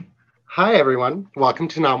Hi, everyone. Welcome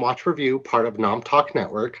to Nom Watch Review, part of Nom Talk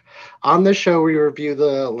Network. On this show, we review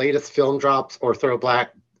the latest film drops or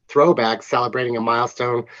throwbacks celebrating a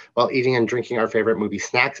milestone while eating and drinking our favorite movie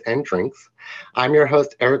snacks and drinks. I'm your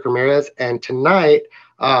host, Erric Ramirez, and tonight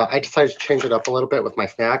I decided to change it up a little bit with my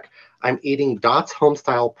snack. I'm eating Dot's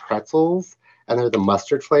Homestyle pretzels, and they're the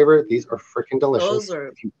mustard flavor. These are freaking delicious.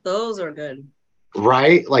 Those are good.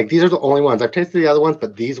 Right? Like these are the only ones. I've tasted the other ones,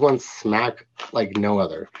 but these ones smack like no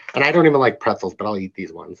other. And I don't even like pretzels, but I'll eat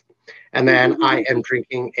these ones. And then I am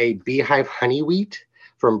drinking a Beehive Honey Wheat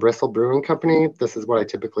from Bristol Brewing Company. This is what I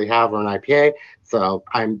typically have or an IPA. So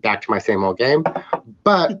I'm back to my same old game.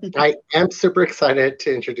 But I am super excited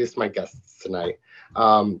to introduce my guests tonight.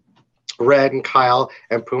 Red and Kyle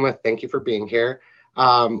and Puma, thank you for being here.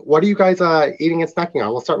 What are you guys eating and snacking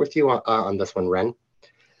on? We'll start with you on this one, Ren.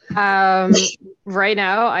 Right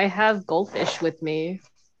now I have goldfish with me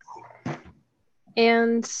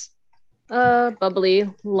and bubbly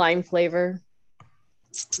lime flavor.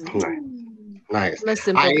 Nice. I'm a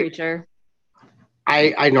simple creature.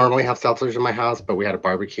 I normally have seltzers in my house, but we had a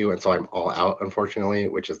barbecue, and so I'm all out, unfortunately,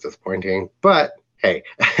 which is disappointing. But hey.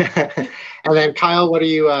 And then Kyle, what are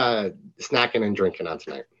you snacking and drinking on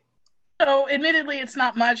tonight? So, admittedly, it's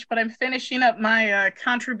not much, but I'm finishing up my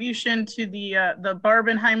contribution to the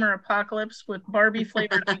Barbenheimer apocalypse with Barbie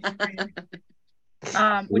flavored ice cream,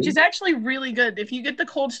 which is actually really good. If you get the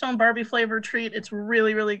Cold Stone Barbie flavored treat, it's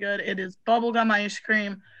really, really good. It is bubblegum ice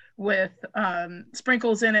cream with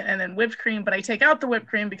sprinkles in it and then whipped cream. But I take out the whipped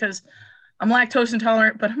cream because I'm lactose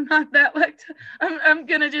intolerant, but I'm not that I'm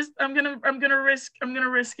gonna risk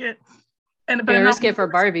it. And but risk it for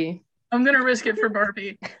Barbie. I'm gonna risk it for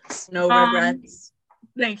Barbie. No regrets.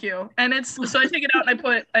 Thank you. And it's so I take it out and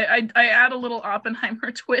I add a little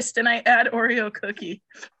Oppenheimer twist and I add Oreo cookie.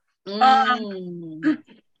 Something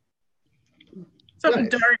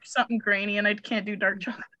dark, something grainy, and I can't do dark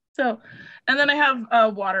chocolate. So, and then I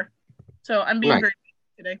have water. So I'm being very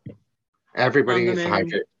today. Everybody needs to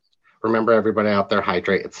hydrate. Remember, everybody out there,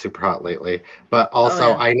 hydrate. It's super hot lately. But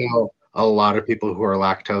also, I know a lot of people who are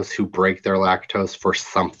lactose who break their lactose for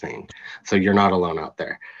something. So you're not alone out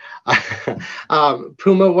there.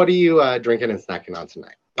 Puma, what are you drinking and snacking on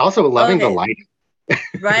tonight? Also loving the light.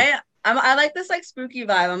 Right? I like this like spooky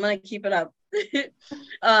vibe. I'm going to keep it up.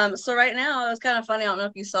 So right now, it was kind of funny. I don't know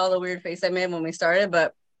if you saw the weird face I made when we started,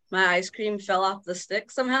 but my ice cream fell off the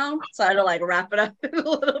stick somehow. So I had to like wrap it up in a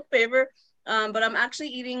little paper. But I'm actually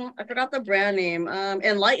eating, I forgot the brand name,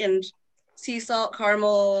 Enlightened sea salt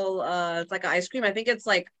caramel. It's like an ice cream. I think it's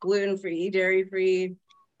like gluten-free, dairy-free,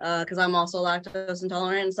 because I'm also lactose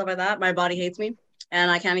intolerant and stuff like that. My body hates me and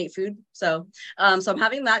I can't eat food. So I'm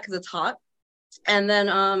having that because it's hot. And then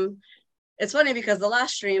it's funny because the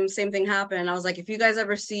last stream, same thing happened. I was like, if you guys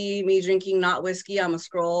ever see me drinking not whiskey, I'm a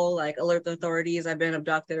scroll, like alert the authorities, I've been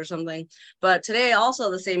abducted or something. But today also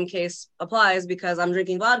the same case applies because I'm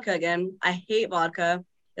drinking vodka again. I hate vodka.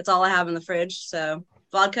 It's all I have in the fridge. So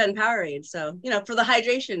vodka and Powerade. So, for the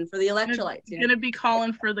hydration, for the electrolytes. You're going to be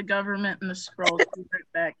calling for the government and the scrolls to be right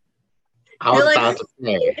back. I was about to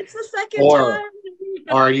say. It's the second time.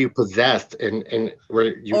 Are you possessed and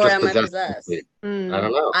where you or just am possessed? I possessed? I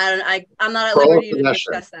don't know. I'm not at liberty to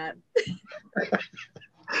discuss that.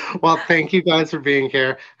 Well, thank you guys for being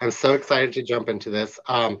here. I'm so excited to jump into this.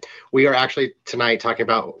 We are actually tonight talking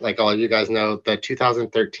about, like all of you guys know, the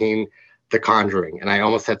 2013 The Conjuring, and I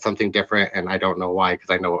almost said something different, and I don't know why because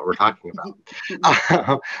I know what we're talking about.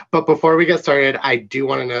 But before we get started, I do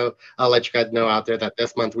want to let you guys know out there that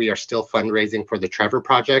this month we are still fundraising for the Trevor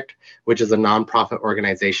Project, which is a nonprofit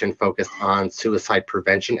organization focused on suicide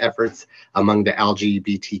prevention efforts among the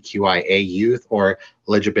LGBTQIA youth, or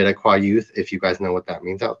LGBTQI youth, if you guys know what that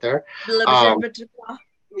means out there.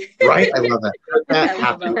 Right? I love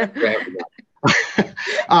that.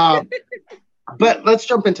 But let's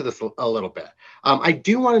jump into this a little bit. I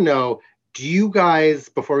do want to know, do you guys,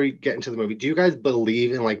 before we get into the movie, do you guys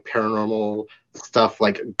believe in like paranormal stuff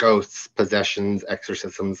like ghosts, possessions,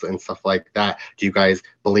 exorcisms, and stuff like that? Do you guys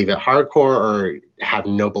believe it hardcore or have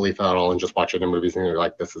no belief at all and just watch it in movies and you're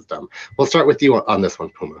like, this is dumb? We'll start with you on this one,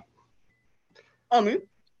 Puma. Oh, me?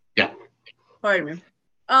 Yeah. Pardon me.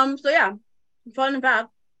 So yeah, fun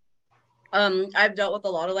fact. I've dealt with a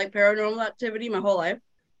lot of like paranormal activity my whole life.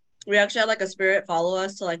 We actually had like a spirit follow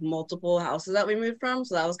us to like multiple houses that we moved from,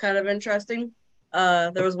 so that was kind of interesting.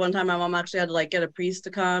 There was one time my mom actually had to like get a priest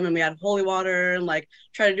to come, and we had holy water and like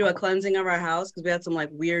try to do a cleansing of our house because we had some like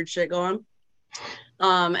weird shit going.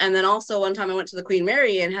 And then also one time I went to the Queen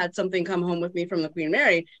Mary and had something come home with me from the Queen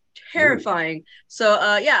Mary. Terrifying. So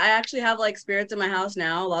yeah, I actually have like spirits in my house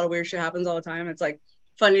now. A lot of weird shit happens all the time. It's like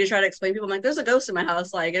funny to try to explain to people. I'm like, there's a ghost in my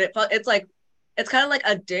house, like, and it's like, it's kind of like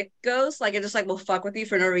a dick ghost, like it just like will fuck with you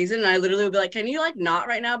for no reason. And I literally would be like, can you like not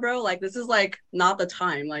right now, bro? Like this is like not the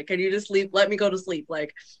time. Like, can you just leave? Let me go to sleep.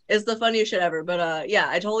 Like, it's the funniest shit ever. But yeah,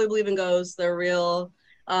 I totally believe in ghosts. They're real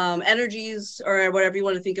energies or whatever you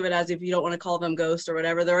want to think of it as, if you don't want to call them ghosts or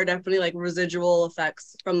whatever. There are definitely like residual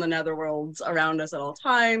effects from the netherworlds around us at all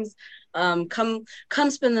times. Come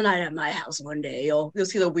spend the night at my house one day. You'll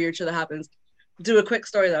see the weird shit that happens. Do a quick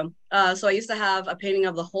story though. So I used to have a painting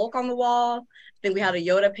of the Hulk on the wall. I think we had a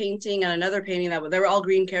Yoda painting and another painting that they were all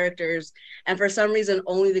green characters. And for some reason,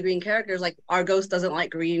 only the green characters, like our ghost doesn't like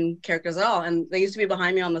green characters at all. And they used to be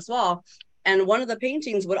behind me on this wall. And one of the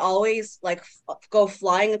paintings would always like go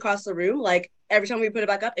flying across the room. Like every time we put it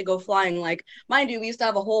back up, it go flying. Like, mind you, we used to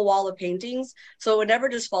have a whole wall of paintings. So it would never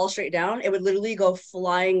just fall straight down. It would literally go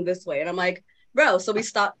flying this way. And I'm like, bro, so we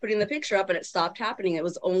stopped putting the picture up and it stopped happening. It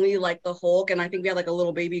was only like the Hulk, and I think we had like a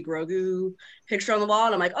little baby Grogu picture on the wall.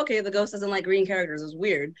 And I'm like, okay, the ghost doesn't like green characters. It's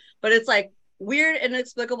weird. But it's like weird,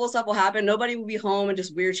 inexplicable stuff will happen. Nobody will be home and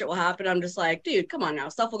just weird shit will happen. I'm just like, dude, come on now.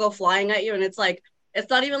 Stuff will go flying at you. And it's like, it's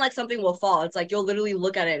not even like something will fall. It's like you'll literally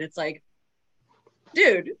look at it and it's like,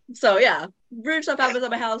 dude. So yeah, weird stuff happens at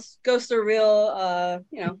my house. Ghosts are real,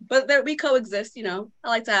 but we coexist, I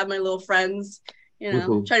like to have my little friends,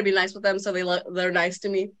 try to be nice with them so they're nice to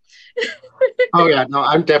me. Oh yeah, no,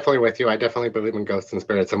 I'm definitely with you. I definitely believe in ghosts and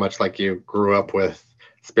spirits, so much like you grew up with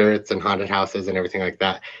spirits and haunted houses and everything like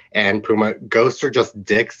that. And Puma, ghosts are just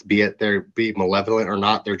dicks, be malevolent or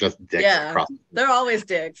not. They're just dicks. Yeah, they're always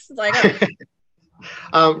dicks. Like,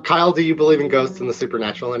 Kyle, do you believe in ghosts and the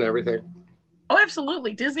supernatural and everything? Oh,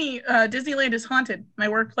 absolutely. Disneyland is haunted. My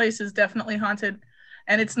workplace is definitely haunted.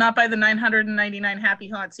 And it's not by the 999 happy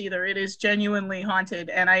haunts either. It is genuinely haunted.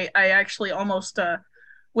 And I actually almost,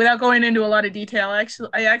 without going into a lot of detail,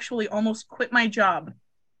 I actually almost quit my job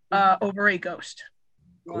over a ghost.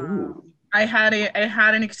 Wow. I had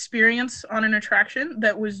an experience on an attraction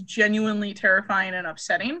that was genuinely terrifying and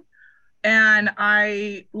upsetting. And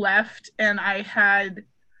I left, and I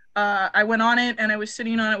went on it, and I was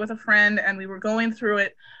sitting on it with a friend, and we were going through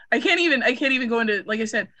it. I can't even go into, like I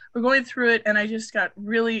said, we're going through it, and I just got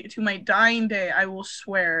really, to my dying day, I will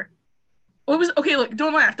swear. Well, it was, okay, look,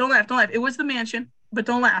 don't laugh. It was the mansion, but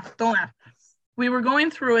don't laugh. We were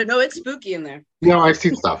going through it. No, it's spooky in there. No, I've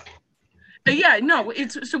seen stuff. Yeah, no,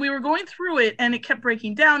 so we were going through it, and it kept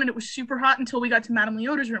breaking down, and it was super hot until we got to Madame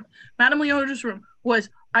Leota's room. Madame Leota's room was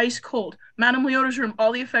ice cold. Madame Leota's room,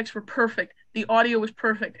 all the effects were perfect. The audio was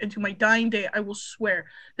perfect. And to my dying day, I will swear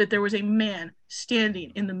that there was a man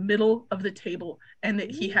standing in the middle of the table and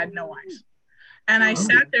that he had no eyes. And I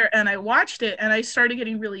sat there and I watched it, and I started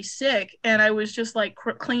getting really sick, and I was just like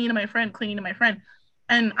clinging to my friend.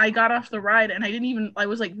 And I got off the ride, and I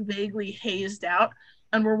was like vaguely hazed out.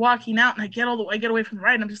 And we're walking out, and I get away from the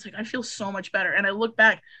ride, and I'm just like, I feel so much better. And I look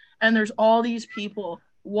back, and there's all these people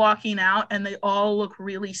walking out, and they all look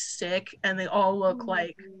really sick, and they all look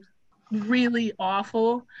like really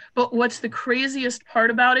awful. But what's the craziest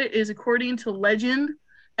part about it is, according to legend,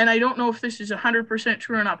 and I don't know if this is 100%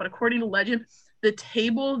 true or not, but according to legend, the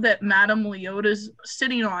table that Madame Leota's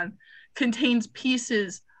sitting on contains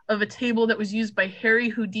pieces of a table that was used by Harry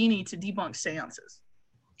Houdini to debunk seances.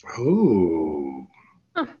 Ooh.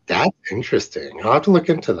 That's interesting. I'll have to look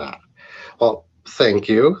into that. Well, thank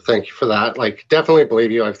you for that. Like, definitely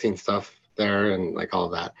believe you. I've seen stuff there and like all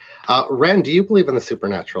of that. Ren, do you believe in the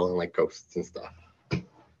supernatural and like ghosts and stuff?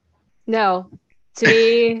 No, to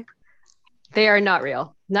me, they are not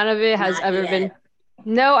real. None of it has ever been.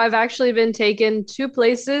 No, I've actually been taken to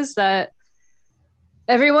places that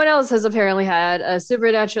everyone else has apparently had a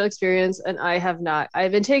supernatural experience, and I have not.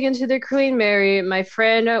 I've been taken to the Queen Mary. My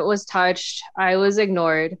friend was touched. I was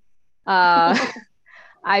ignored.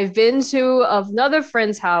 I've been to another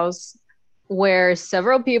friend's house where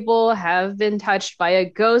several people have been touched by a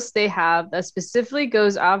ghost they have that specifically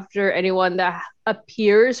goes after anyone that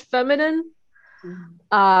appears feminine.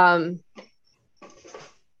 I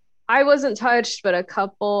wasn't touched, but a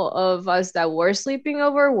couple of us that were sleeping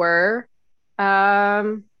over were.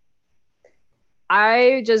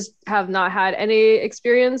 I just have not had any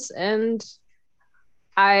experience, and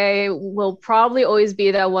I will probably always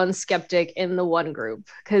be that one skeptic in the one group,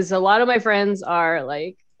 because a lot of my friends are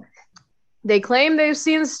like, they claim they've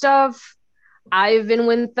seen stuff. I've been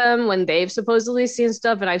with them when they've supposedly seen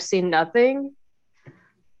stuff, and I've seen nothing.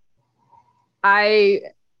 I'm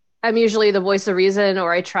usually the voice of reason,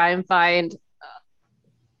 or I try and find,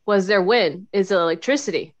 was there wind? Is it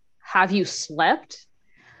electricity? Have you slept?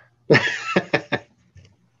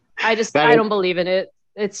 I don't believe in it.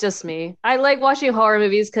 It's just me. I like watching horror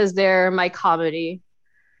movies because they're my comedy.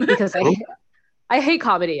 because I hate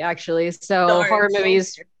comedy actually. So Sorry. horror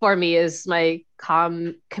movies for me is my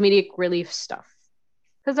comedic relief stuff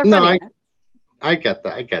because they're No, funny. I get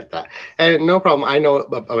that. I get that. And no problem. I know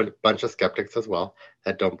a bunch of skeptics as well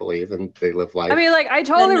that don't believe and they live life. I mean, like, I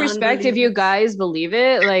totally The respect if you guys believe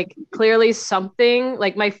it. Like, clearly something,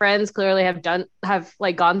 like, my friends clearly have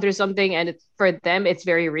like gone through something, and it's for them, it's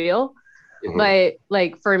very real. Mhm. But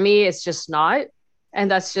like for me, it's just not, and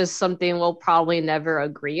that's just something we'll probably never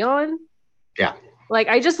agree on. Yeah. Like,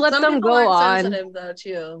 I just let Some them people go aren't on. sensitive though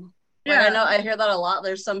too. Like, Yeah. I know I hear that a lot.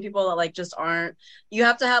 There's some people that like just aren't. You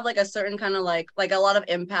have to have like a certain kind of like a lot of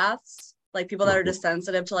empaths, like people that are just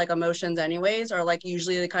sensitive to like emotions anyways, or like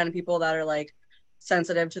usually the kind of people that are like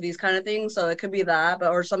sensitive to these kind of things. So it could be that, but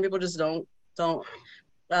or some people just don't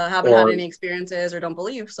haven't had any experiences or don't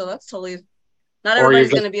believe. So that's totally not everybody's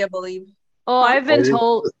going to be a believe. Oh, I've been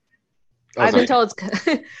told. Oh, I've been told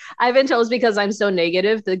it's I've been told it's because I'm so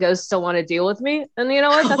negative the ghosts don't want to deal with me. And you know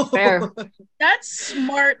what? That's fair. That's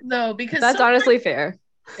smart though, because that's honestly fair.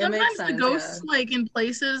 Sometimes the ghosts like in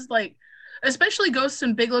places like especially ghosts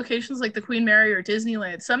in big locations like the Queen Mary or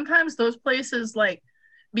Disneyland, sometimes those places like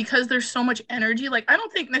because there's so much energy, like I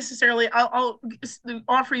don't think necessarily I'll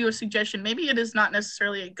offer you a suggestion. Maybe it is not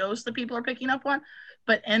necessarily a ghost that people are picking up on,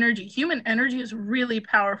 but energy. Human energy is really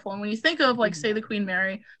powerful. And when you think of like say the Queen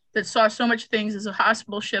Mary that saw so much things as a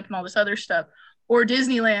hospital ship and all this other stuff, or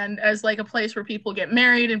Disneyland as like a place where people get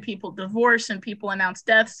married and people divorce and people announce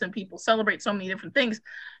deaths and people celebrate so many different things.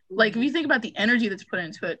 Like if you think about the energy that's put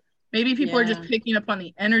into it, maybe people are just picking up on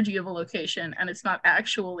the energy of a location and it's not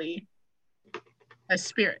actually a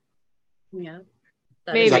spirit. Yeah.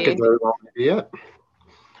 Maybe. That could very well be it.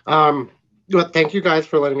 Well, thank you guys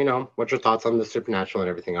for letting me know what your thoughts on the supernatural and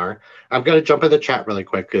everything are. I'm going to jump in the chat really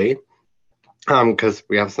quickly. Because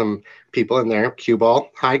we have some people in there. Cue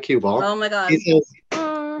Ball. Hi, Cue Ball. Oh my God. He says,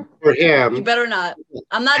 for him. You better not.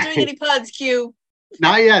 I'm not doing any puds, Q.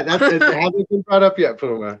 Not yet. It hasn't been brought up yet,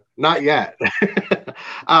 Puma. Not yet.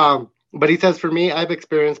 But he says, for me, I've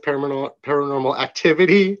experienced paranormal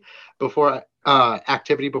activity before,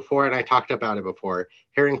 and I talked about it before.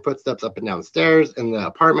 Hearing footsteps up and down stairs in the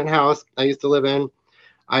apartment house I used to live in.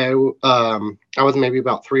 I was maybe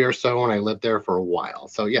about 3 or so when I lived there for a while.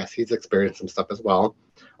 So yes, he's experienced some stuff as well.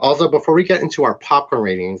 Also, before we get into our popcorn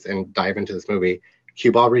ratings and dive into this movie,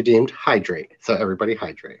 Cue Ball redeemed hydrate. So everybody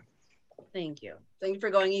hydrate. Thank you. Thank you for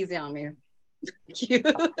going easy on me.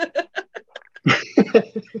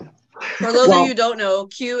 For those of you who don't know,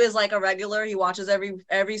 Q is like a regular. He watches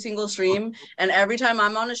every single stream, and every time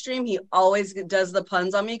I'm on a stream, he always does the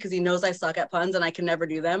puns on me because he knows I suck at puns and I can never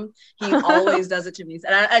do them. He always does it to me,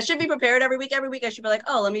 and I should be prepared every week. Every week I should be like,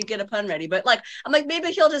 oh, let me get a pun ready. But like, I'm like,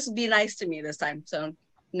 maybe he'll just be nice to me this time. So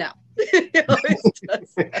no, he always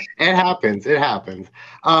does. It happens.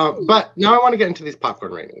 But now I want to get into these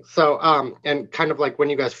popcorn ratings. So, and kind of like when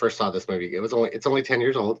you guys first saw this movie, it's only 10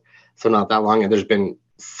 years old, so not that long, and there's been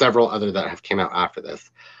several other that have came out after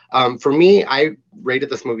this. For me, I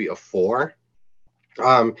rated this movie a 4.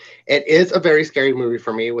 It is a very scary movie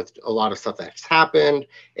for me with a lot of stuff that's happened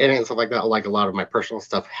and stuff like that. Like a lot of my personal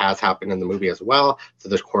stuff has happened in the movie as well. So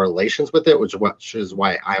there's correlations with it, which is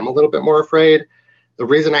why I'm a little bit more afraid. The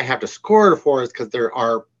reason I have to score it a 4 is because there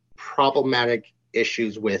are problematic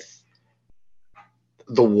issues with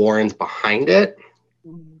the Warrens behind it.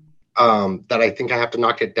 That I think I have to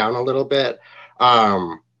knock it down a little bit.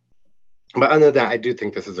 But other than that, I do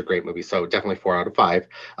think this is a great movie. So definitely 4 out of 5.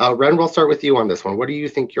 Ren, we'll start with you on this one. What do you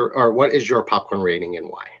think what is your popcorn rating and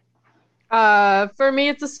why? For me,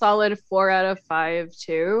 it's a solid 4 out of 5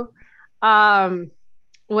 too. When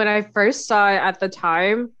I first saw it at the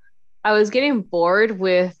time, I was getting bored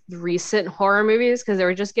with recent horror movies because they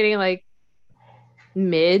were just getting like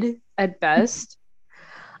mid at best.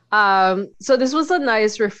 So this was a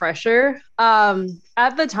nice refresher.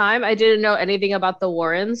 At the time, I didn't know anything about the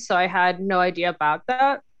Warrens, so I had no idea about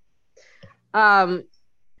that. I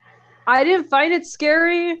didn't find it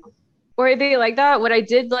scary or anything like that. What I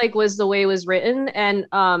did like was the way it was written and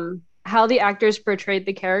how the actors portrayed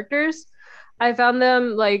the characters. I found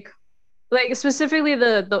them like specifically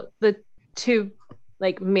the two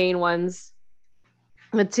like main ones,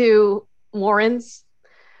 the two Warrens,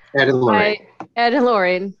 Ed and Lorraine. Ed and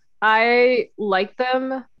Lorraine. I like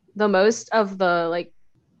them the most of the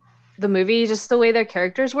movie, just the way their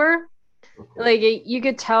characters were. Like you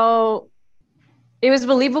could tell it was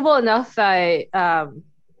believable enough that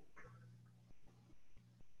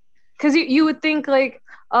because you would think like,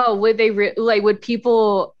 oh, would they would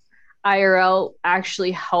people IRL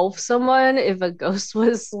actually help someone if a ghost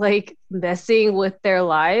was like messing with their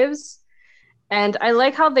lives? And I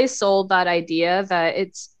like how they sold that idea that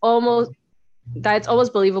it's almost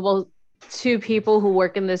believable to people who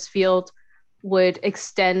work in this field would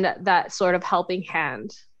extend that sort of helping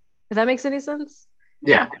hand. If that makes any sense?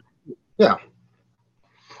 Yeah.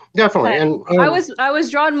 Definitely. And I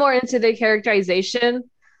was drawn more into the characterization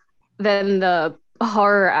than the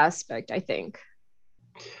horror aspect, I think.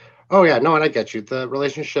 Oh yeah, no, and I get you. The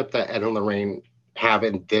relationship that Ed and Lorraine have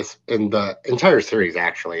in the entire series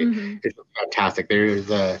actually is fantastic. There's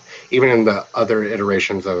even in the other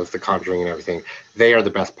iterations of The Conjuring and everything, they are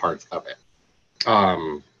the best parts of it.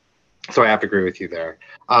 So I have to agree with you there.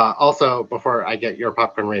 Also, before I get your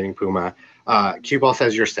popcorn rating, Puma, Cue Ball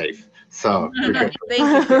says you're safe. So you're good.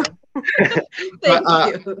 Thank you.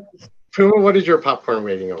 Thank you. Puma, what is your popcorn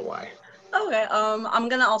rating and why? Okay, I'm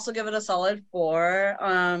gonna also give it a solid 4.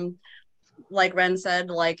 Like Ren said,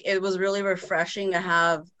 like it was really refreshing to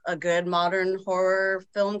have a good modern horror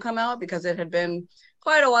film come out because it had been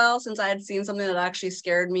quite a while since I had seen something that actually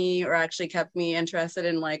scared me or actually kept me interested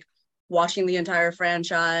in like watching the entire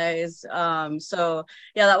franchise. So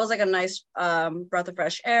yeah, that was like a nice breath of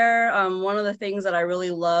fresh air. One of the things that I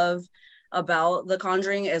really love about The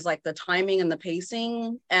Conjuring is like the timing and the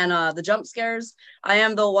pacing and the jump scares. I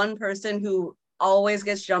am the one person who always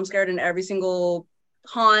gets jump scared in every single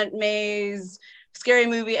haunt, maze, scary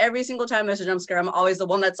movie. Every single time there's a jump scare, I'm always the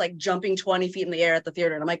one that's like jumping 20 feet in the air at the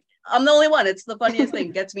theater. And I'm like, I'm the only one. It's the funniest thing.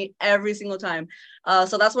 It gets me every single time.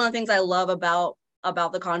 So that's one of the things I love about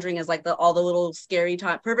The Conjuring is like all the little scary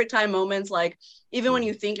time, perfect time moments. Like even when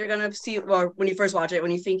you think you're gonna see, or when you first watch it,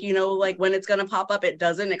 when you think you know like when it's gonna pop up, it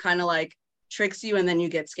doesn't. It kind of like tricks you, and then you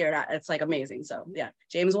get scared at. It's like amazing. So yeah,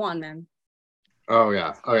 James Wan, man. Oh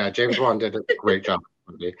yeah, James Wan did a great job.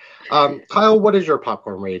 Kyle, what is your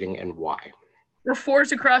popcorn rating and why? We're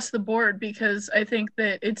 4s across the board because I think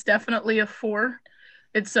that it's definitely a 4.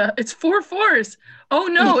 It's 4 4s. Oh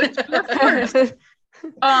no, it's 4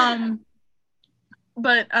 4s.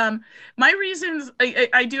 But my reasons,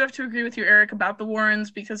 I do have to agree with you, Eric, about the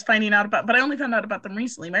Warrens because finding out about, but I only found out about them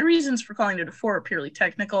recently. My reasons for calling it a 4 are purely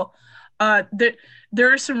technical.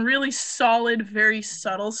 There are some really solid, very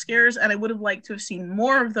subtle scares, and I would have liked to have seen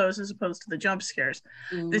more of those as opposed to the jump scares.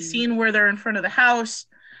 The scene where they're in front of the house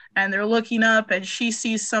and they're looking up and she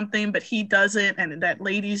sees something, but he doesn't, and that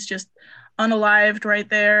lady's just unalived right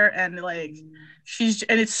there, and like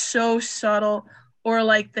and it's so subtle. Or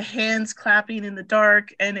like the hands clapping in the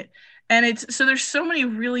dark, and it's so there's so many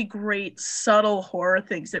really great subtle horror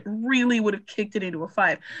things that really would have kicked it into a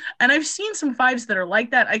 5. And I've seen some 5s that are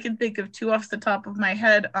like that. I can think of 2 off the top of my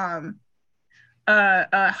head. Hell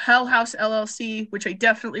House LLC, which I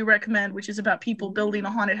definitely recommend, which is about people building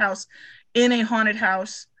a haunted house in a haunted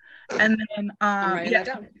house. And then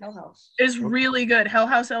Hell House is really good. Hell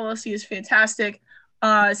House LLC is fantastic.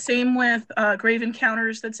 Same with Grave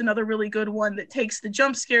Encounters. That's another really good one that takes the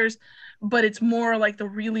jump scares, but it's more like the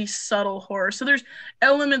really subtle horror. So there's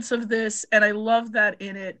elements of this, and I love that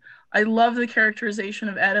in it. I love the characterization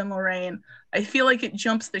of Ed and Lorraine. I feel like it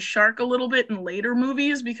jumps the shark a little bit in later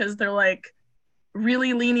movies because they're like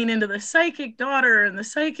really leaning into the psychic daughter and the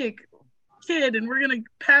psychic kid, and we're gonna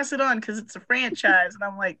pass it on because it's a franchise. And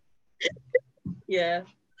I'm like, yeah.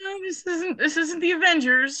 No, this isn't the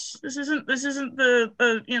Avengers. This isn't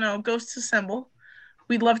the Ghosts Assemble.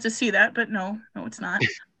 We'd love to see that, but no, it's not.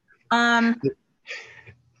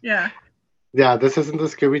 Yeah. Yeah, this isn't the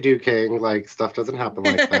Scooby-Doo King. Like stuff doesn't happen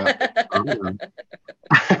like that.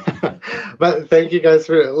 But thank you guys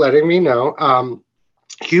for letting me know.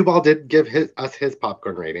 Cue Ball did give us his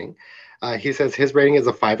popcorn rating. He says his rating is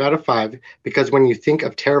a 5 out of 5 because when you think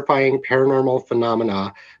of terrifying paranormal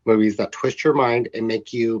phenomena movies that twist your mind and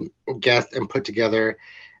make you guess and put together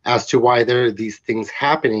as to why there are these things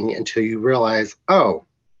happening until you realize, oh,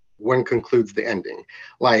 one concludes the ending.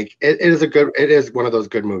 Like it is one of those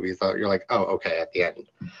good movies that you're like, oh, okay, at the end.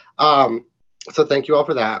 So thank you all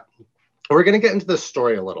for that. We're going to get into the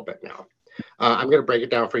story a little bit now. I'm going to break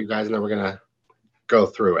it down for you guys and then we're going to go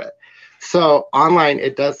through it. So online,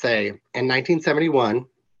 it does say in 1971,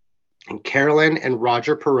 Carolyn and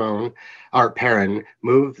Roger Perron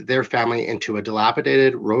moved their family into a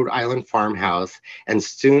dilapidated Rhode Island farmhouse, and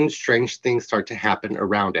soon strange things start to happen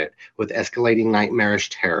around it with escalating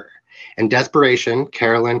nightmarish terror. In desperation,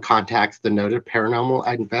 Carolyn contacts the noted paranormal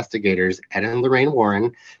investigators Ed and Lorraine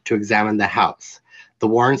Warren to examine the house. The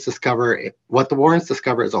Warrens discover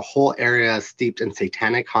is a whole area steeped in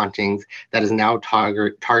satanic hauntings that is now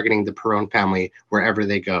targeting the Perron family wherever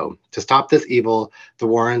they go. To stop this evil, the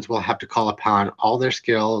Warrens will have to call upon all their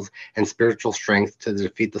skills and spiritual strength to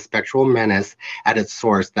defeat the spectral menace at its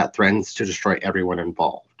source that threatens to destroy everyone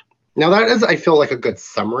involved. Now that is, I feel like, a good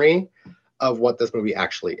summary of what this movie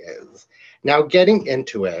actually is. Now, getting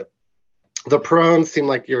into it, the Perones seem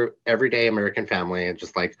like your everyday American family and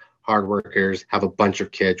just like hard workers, have a bunch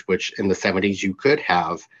of kids, which in the 70s you could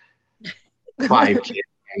have 5 kids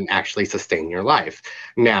and actually sustain your life.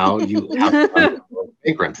 Now you have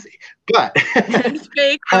bankruptcy. But It's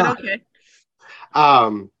fake, but okay.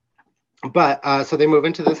 So they move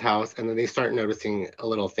into this house and then they start noticing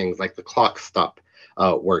little things like the clock stop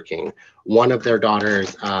working. One of their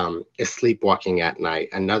daughters is sleepwalking at night.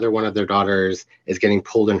 Another one of their daughters is getting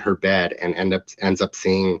pulled in her bed and ends up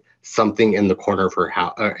seeing something in the corner of her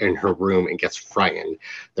house in her room and gets frightened.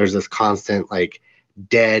 There's this constant like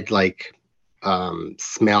dead like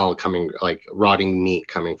smell coming, like rotting meat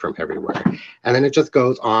coming from everywhere. And then it just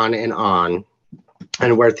goes on. And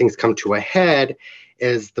where things come to a head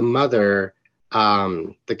is the mother,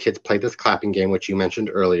 the kids play this clapping game, which you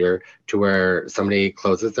mentioned earlier, to where somebody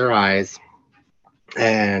closes their eyes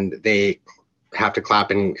and they have to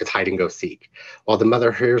clap and it's hide and go seek. Well, the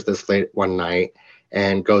mother hears this late one night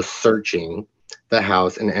and goes searching the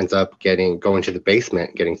house and ends up going to the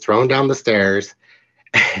basement, getting thrown down the stairs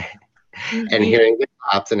and hearing the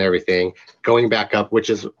claps and everything, going back up, which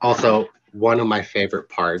is also one of my favorite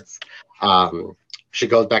parts. She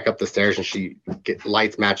goes back up the stairs and she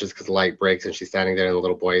lights matches because the light breaks and she's standing there and the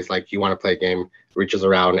little boy is like, you want to play a game? Reaches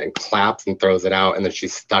around and claps and throws it out. And then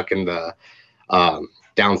she's stuck in the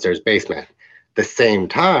downstairs basement. The same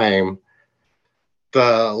time,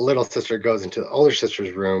 the little sister goes into the older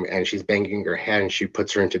sister's room and she's banging her head and she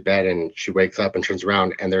puts her into bed and she wakes up and turns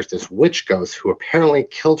around and there's this witch ghost who apparently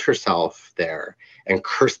killed herself there and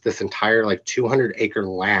cursed this entire like 200-acre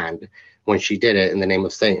land when she did it in the name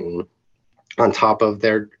of Satan on top of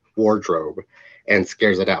their wardrobe and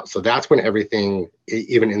scares it out. So that's when everything,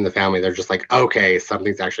 even in the family, they're just like, okay,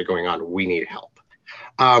 something's actually going on. We need help.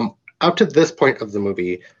 Up to this point of the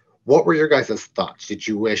movie, what were your guys' thoughts? Did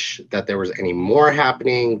you wish that there was any more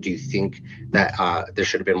happening? Do you think that there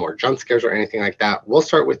should have been more jump scares or anything like that? We'll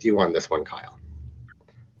start with you on this one, Kyle.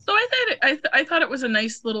 So I thought it was a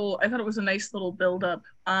nice little build up.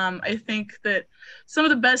 I think that some of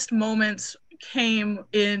the best moments came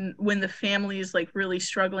in when the family is like really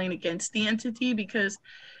struggling against the entity because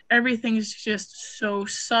everything is just so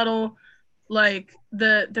subtle. Like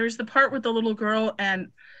there's the part with the little girl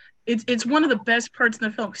and it's one of the best parts in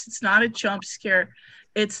the film because it's not a jump scare.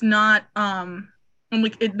 It's not and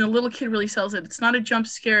like the little kid really sells it. It's not a jump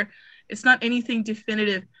scare. It's not anything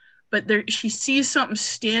definitive, but she sees something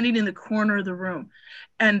standing in the corner of the room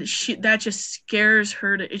and that just scares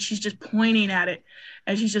her and she's just pointing at it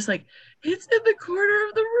and she's just like, it's in the corner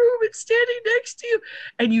of the room. It's standing next to you.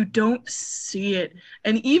 And you don't see it.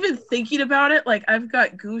 And even thinking about it, like I've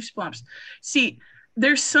got goosebumps. See,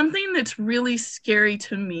 there's something that's really scary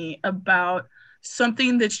to me about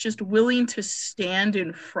something that's just willing to stand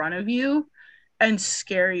in front of you and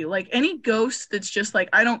scare you. Like any ghost that's just like,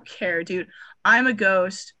 I don't care, dude. I'm a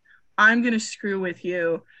ghost. I'm going to screw with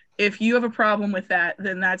you. If you have a problem with that,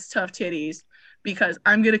 then that's tough titties. Because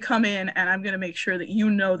I'm going to come in and I'm going to make sure that you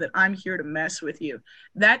know that I'm here to mess with you.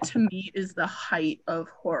 That to me is the height of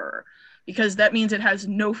horror because that means it has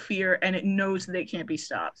no fear and it knows that it can't be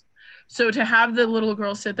stopped. So to have the little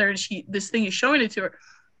girl sit there and this thing is showing it to her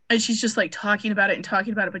and she's just like talking about it,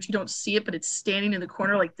 but you don't see it, but it's standing in the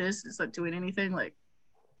corner like this. It's not doing anything. Like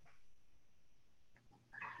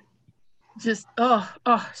just,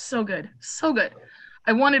 so good. So good.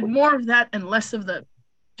 I wanted more of that and less of the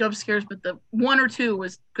jump scares, but the one or two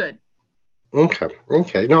was good. Okay.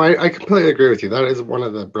 No, I completely agree with you. That is one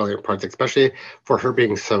of the brilliant parts, especially for her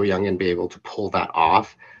being so young and be able to pull that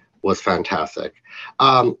off was fantastic.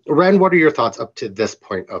 Ren, what are your thoughts up to this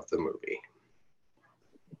point of the movie?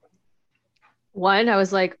 One, I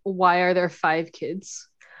was like, why are there 5 kids?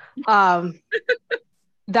 That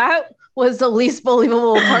was the least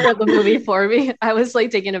believable part of the movie for me. I was like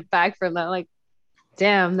taken aback from that. Like,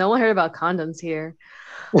 damn, no one heard about condoms here.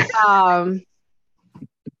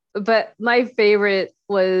 But my favorite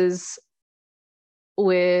was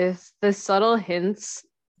with the subtle hints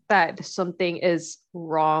that something is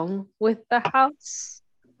wrong with the house.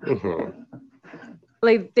 Mm-hmm.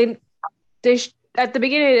 Like they at the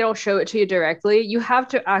beginning they don't show it to you directly. You have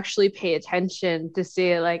to actually pay attention to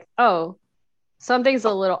see like, oh, something's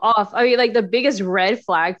a little off. I mean, like the biggest red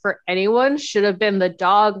flag for anyone should have been the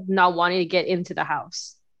dog not wanting to get into the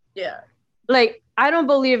house. Yeah. Like, I don't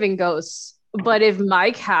believe in ghosts, but if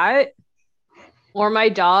my cat or my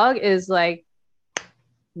dog is like,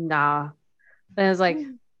 nah, then it's like,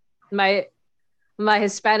 my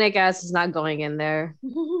Hispanic ass is not going in there.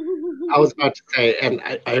 I was about to say, and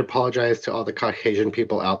I apologize to all the Caucasian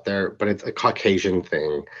people out there, but it's a Caucasian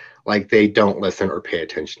thing Like they don't listen or pay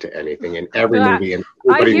attention to anything in every movie. And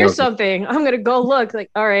I hear something. I'm gonna go look.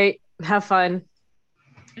 Like, all right, have fun.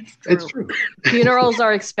 It's true. Funerals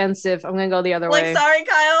are expensive. I'm gonna go the other way. Like, sorry,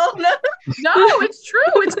 Kyle. No, it's true.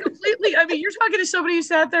 It's completely. I mean, you're talking to somebody who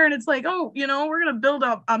sat there and it's like, oh, you know, we're gonna build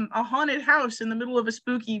a haunted house in the middle of a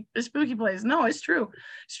spooky place. No, it's true.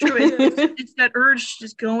 It's true. It's that urge to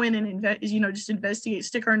just go in and just investigate,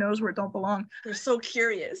 stick our nose where it don't belong. They're so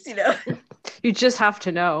curious, you know. You just have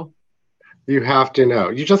to know. You have to know.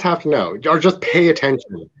 You just have to know, or just pay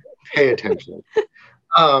attention. Pay attention.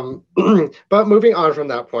 But moving on from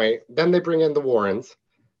that point, then they bring in the Warrens.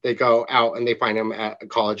 They go out and they find them at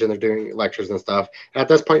college and they're doing lectures and stuff. And at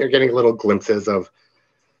this point, you're getting little glimpses of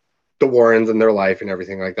the Warrens and their life and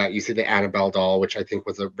everything like that. You see the Annabelle doll, which I think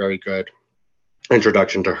was a very good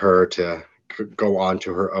introduction to her to go on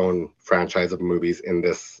to her own franchise of movies in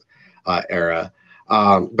this era.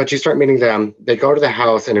 But you start meeting them. They go to the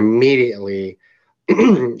house and immediately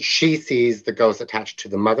she sees the ghost attached to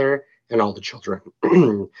the mother and all the children,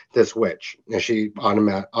 this witch. And she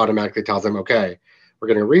automatically tells them, okay, we're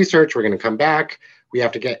going to research, we're going to come back. We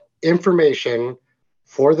have to get information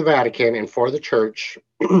for the Vatican and for the church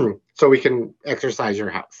so we can exorcise your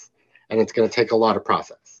house. And it's going to take a lot of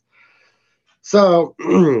process. So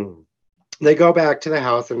they go back to the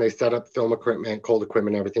house and they set up film equipment, cold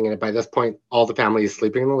equipment, everything. And by this point, all the family is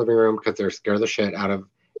sleeping in the living room because they're scared the shit out of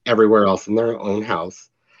everywhere else in their own house.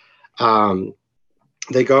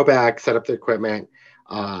 They go back, set up the equipment,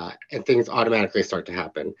 and things automatically start to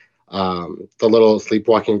happen. The little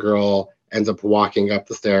sleepwalking girl ends up walking up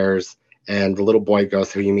the stairs, and the little boy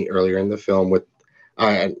ghost who you meet earlier in the film with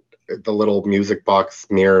the little music box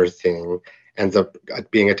mirror thing ends up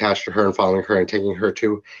being attached to her and following her and taking her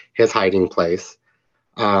to his hiding place.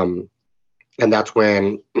 And that's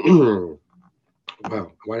when,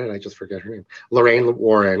 wow, why did I just forget her name? Lorraine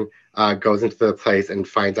Warren goes into the place and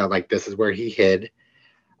finds out like this is where he hid.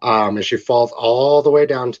 And she falls all the way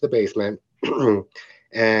down to the basement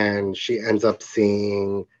and she ends up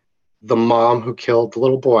seeing the mom who killed the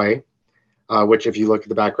little boy, which if you look at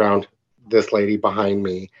the background, this lady behind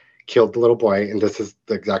me killed the little boy. And this is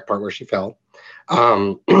the exact part where she fell.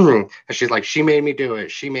 And she's like, she made me do it.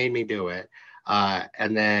 She made me do it.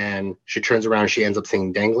 And then she turns around. She ends up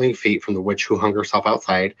seeing dangling feet from the witch who hung herself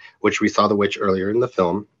outside, which we saw the witch earlier in the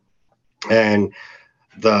film. And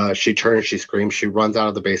she turns, she screams, she runs out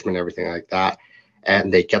of the basement, everything like that.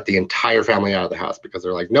 And they get the entire family out of the house because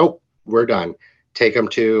they're like, nope, we're done. Take them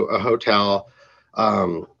to a hotel.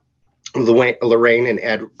 Lorraine and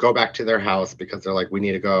Ed go back to their house because they're like, we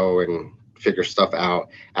need to go and figure stuff out.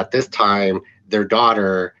 At this time, their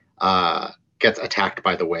daughter gets attacked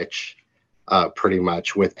by the witch, pretty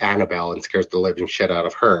much with Annabelle, and scares the living shit out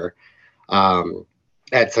of her.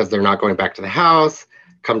 Ed says they're not going back to the house.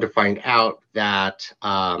 Come to find out that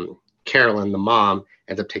Carolyn, the mom,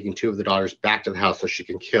 ends up taking two of the daughters back to the house so she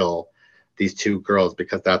can kill these two girls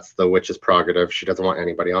because that's the witch's prerogative. She doesn't want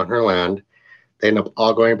anybody on her land. They end up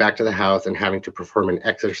all going back to the house and having to perform an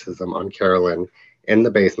exorcism on Carolyn in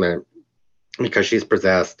the basement because she's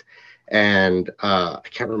possessed. And I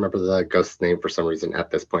can't remember the ghost's name for some reason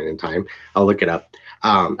at this point in time. I'll look it up.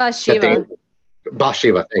 Shiva.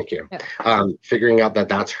 Bathsheba, thank you. Yeah. Figuring out that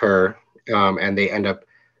that's her. And they end up,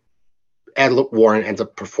 Ed Warren ends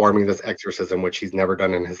up performing this exorcism, which he's never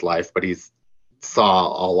done in his life, but he's saw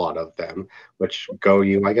a lot of them, which go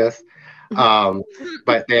you, I guess.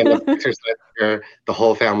 But they end up exorcising her, the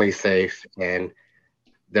whole family's safe, and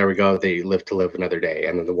there we go. They live to live another day,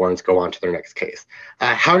 and then the Warrens go on to their next case.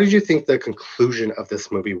 How did you think the conclusion of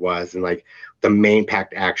this movie was, and like the main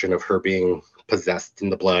packed action of her being possessed in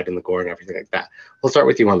the blood and the gore and everything like that? We'll start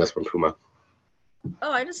with you on this one, Puma.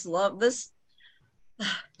 Oh, I just love this.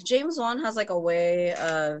 James Wan has like a way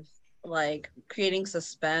of like creating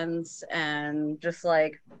suspense and just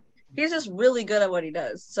like he's just really good at what he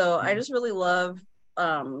does. So I just really love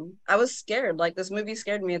I was scared. Like this movie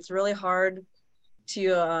scared me. It's really hard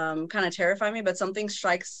to kind of terrify me, but something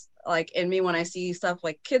strikes like in me when I see stuff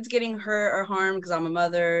like kids getting hurt or harmed because I'm a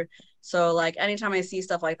mother. So like anytime I see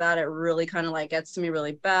stuff like that, it really kind of like gets to me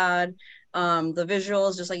really bad. The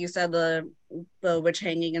visuals, just like you said, the witch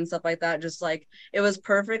hanging and stuff like that, just like it was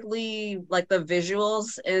perfectly like the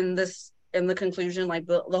visuals in the conclusion, like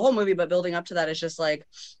the whole movie, but building up to that, it's just like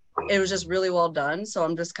it was just really well done. So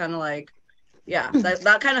I'm just kind of like, yeah,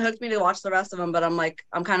 that kind of hooked me to watch the rest of them. But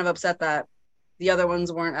I'm kind of upset that the other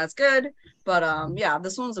ones weren't as good. But yeah,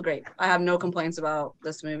 this one's great. I have no complaints about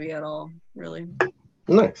this movie at all, really.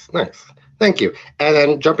 Nice. Thank you. And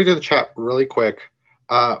then jumping to the chat really quick,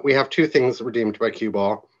 we have two things redeemed by Cue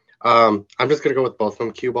Ball. I'm just going to go with both of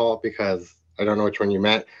them, Cue Ball, because I don't know which one you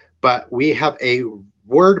meant. but we have a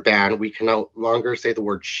word ban. We can no longer say the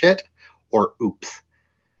word shit or oops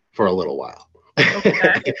for a little while.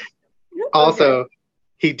 Okay. Also,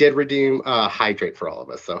 he did redeem hydrate for all of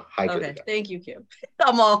us. So hydrate. Okay, thank you, Kim.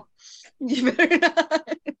 I'm all. You better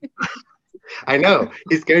not. I know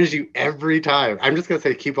he scares you every time. I'm just gonna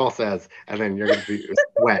say keep all says, and then you're gonna be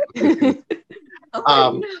wet.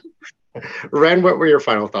 Ren, what were your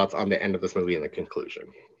final thoughts on the end of this movie and the conclusion?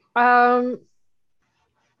 I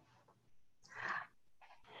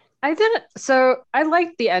didn't. So I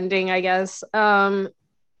liked the ending, I guess. I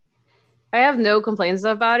have no complaints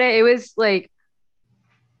about it. It was like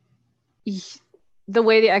the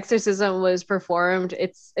way the exorcism was performed.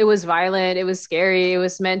 It was violent. It was scary. It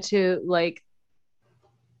was meant to like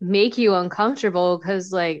make you uncomfortable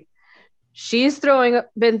because like she's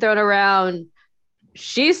been thrown around.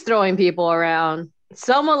 She's throwing people around.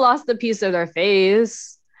 Someone lost a piece of their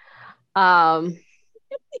face. They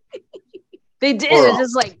did. It's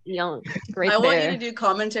just like, right I want there. you to do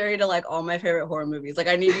commentary to like all my favorite horror movies. Like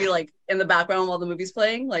I need you like in the background while the movie's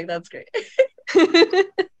playing. Like that's great.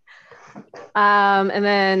 And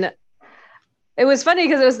then it was funny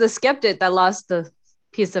because it was the skeptic that lost the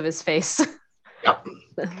piece of his face. Yep.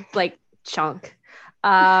 Like chunk.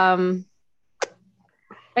 I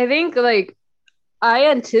think like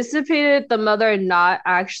I anticipated the mother not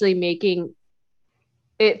actually making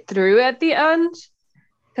it through at the end.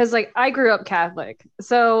 Because like I grew up Catholic.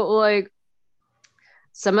 So like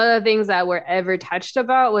some of the things that were ever touched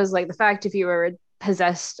about was like the fact if you were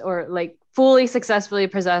possessed or like fully successfully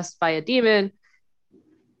possessed by a demon,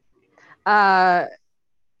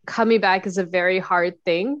 coming back is a very hard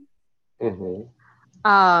thing.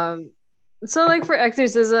 Mm-hmm. So like for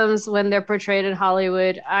exorcisms, when they're portrayed in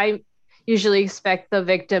Hollywood, I usually expect the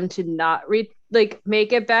victim to not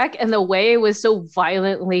make it back. And the way it was so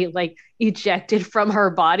violently like ejected from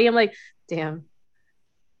her body, I'm like, damn,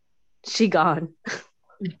 she gone.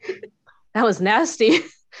 That was nasty.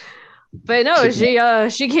 But no,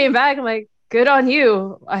 she came back. I'm like, good on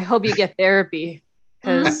you. I hope you get therapy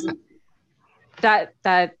because that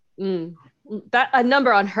a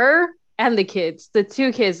number on her and the kids, the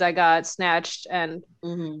two kids that got snatched and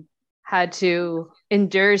had to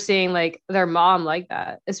endure seeing like their mom like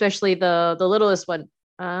that, especially the littlest one.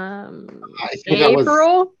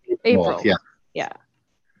 April. Yeah.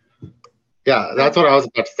 That's what I was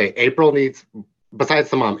about to say. April needs, besides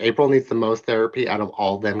the mom, April needs the most therapy out of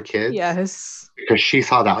all them kids. Yes, because she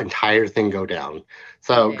saw that entire thing go down.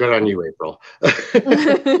 So good on you, April.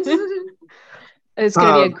 It's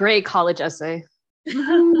gonna be a great college essay.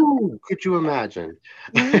 Ooh, could you imagine?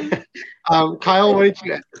 Kyle, what did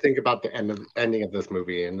you think about the ending of this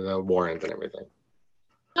movie and the Warrens and everything?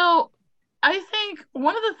 So I think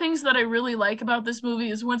one of the things that I really like about this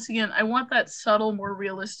movie is, once again, I want that subtle, more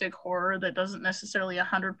realistic horror that doesn't necessarily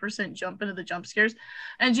 100% jump into the jump scares.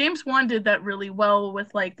 And James Wan did that really well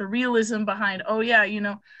with like the realism behind, oh yeah,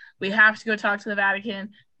 we have to go talk to the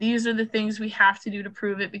Vatican. These are the things we have to do to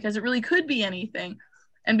prove it, because it really could be anything.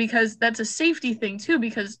 And because that's a safety thing too,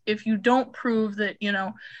 because if you don't prove that,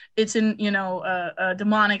 it's a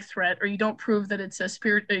demonic threat, or you don't prove that it's a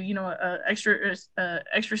spirit,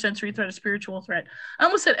 extrasensory threat, a spiritual threat. I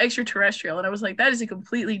almost said extraterrestrial, and I was like, that is a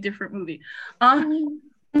completely different movie. But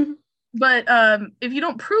if you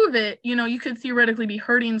don't prove it, you could theoretically be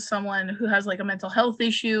hurting someone who has like a mental health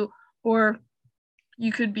issue, or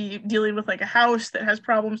you could be dealing with like a house that has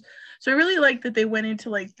problems. So I really like that they went into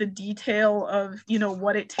like the detail of,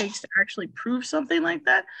 what it takes to actually prove something like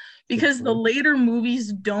that, because the later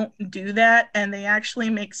movies don't do that. And they actually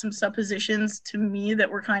make some suppositions to me that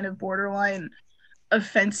were kind of borderline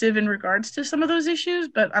offensive in regards to some of those issues,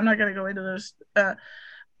 but I'm not going to go into those.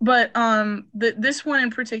 But this one in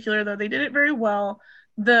particular, though, they did it very well.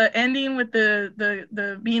 The ending with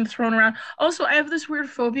the being thrown around. Also, I have this weird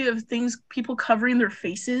phobia of people covering their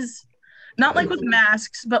faces, not like with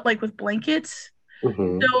masks, but like with blankets.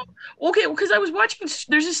 So, okay, because I was watching,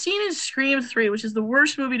 there's a scene in Scream 3, which is the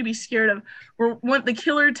worst movie to be scared of, where when the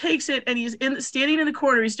killer takes it and he's standing in the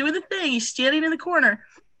corner, he's doing the thing, he's standing in the corner,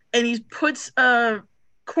 and he puts a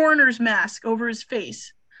coroner's mask over his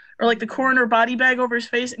face, or like the coroner body bag over his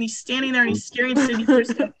face, and he's standing there and he's scaring Sydney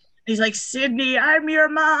Thurston. He's like, Sydney, I'm your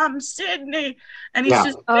mom, Sydney. And he's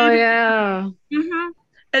just, oh yeah.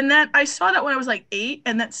 And that, I saw that when I was like 8,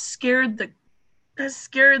 and that scared the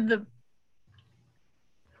bejesus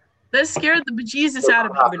out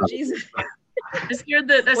of me. Jesus.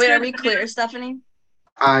 Wait, are we clear, Stephanie?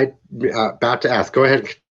 I'm about to ask. Go ahead,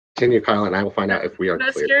 continue, Kyle, and I will find out if we are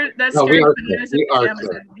clear. We are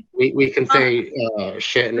clear. We can say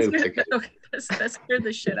shit and oops. Okay, that scared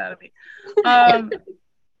the shit out of me.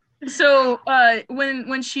 So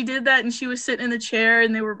when she did that and she was sitting in the chair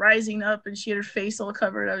and they were rising up and she had her face all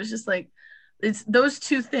covered, I was just like, it's those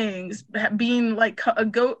two things being like a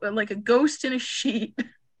ghost in a sheet,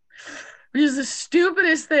 which is the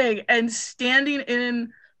stupidest thing, and standing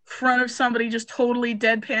in front of somebody just totally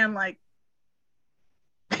deadpan, like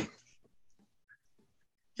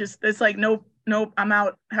just it's like nope, I'm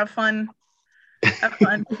out. Have fun. Have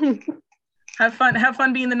fun. Have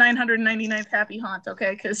fun being the 999th happy haunt,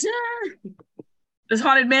 okay? Because this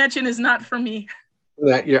haunted mansion is not for me.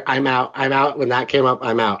 I'm out. I'm out. When that came up,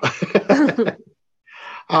 I'm out.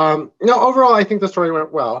 No, overall, I think the story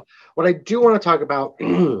went well. What I do want to talk about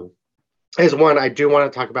is one, I do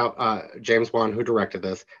want to talk about James Wan, who directed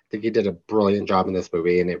this. I think he did a brilliant job in this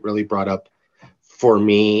movie, and it really brought up for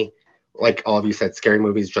me, like all of you said, scary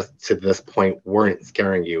movies just to this point weren't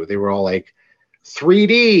scaring you. They were all like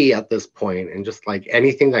 3D at this point, and just like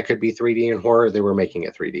anything that could be 3D in horror, they were making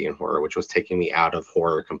it 3D in horror, which was taking me out of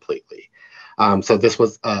horror completely. So this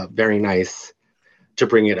was very nice to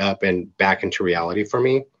bring it up and back into reality for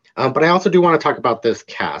me. But I also do want to talk about this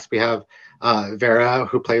cast. We have Vera,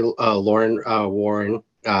 who played Lauren Warren,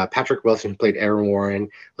 Patrick Wilson, who played Aaron Warren,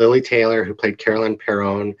 Lily Taylor, who played Carolyn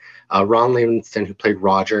Perron, Ron Livingston, who played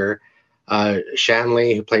Roger,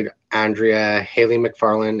 Shanley, who played Andrea, Haley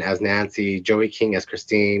McFarlane as Nancy, Joey King as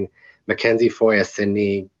Christine, Mackenzie Foy as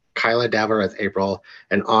Sydney, Kyla Daver as April,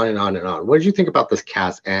 and on and on and on. What did you think about this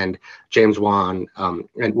cast and James Wan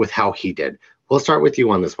and with how he did? We'll start with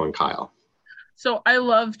you on this one, Kyle. So I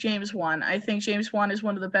love James Wan. I think James Wan is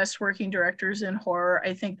one of the best working directors in horror.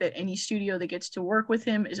 I think that any studio that gets to work with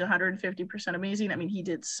him is 150% amazing. I mean, he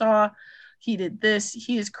did Saw, he did this.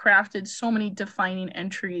 He has crafted so many defining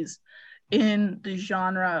entries in the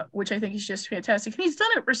genre, which I think is just fantastic. And he's done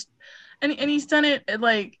it, and he's done it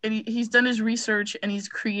like, and he's done his research, and he's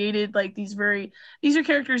created like these are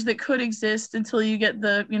characters that could exist until you get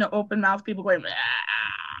the open mouth people going,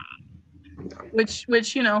 which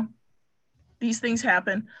these things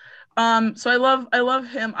happen. So I love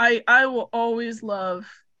him. I will always love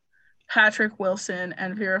Patrick Wilson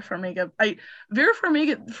and Vera Farmiga. Vera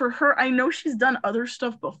Farmiga, for her, I know she's done other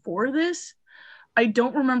stuff before this. I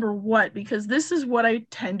don't remember what, because this is what I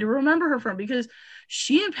tend to remember her from, because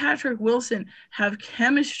she and Patrick Wilson have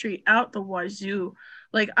chemistry out the wazoo.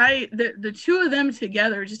 Like the two of them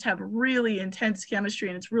together just have really intense chemistry,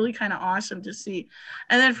 and it's really kind of awesome to see.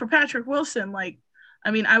 And then for Patrick Wilson, like,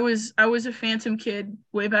 I mean, I was a Phantom kid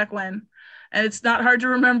way back when, and it's not hard to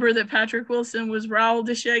remember that Patrick Wilson was Raoul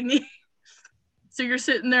de Chagny. So you're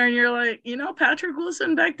sitting there and you're like, Patrick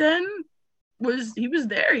Wilson back then was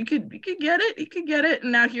there. He could get it. He could get it.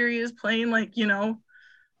 And now here he is playing like,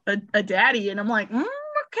 a daddy. And I'm like, okay.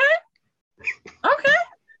 All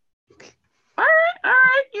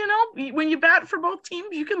right. When you bat for both teams,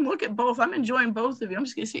 you can look at both. I'm enjoying both of you. I'm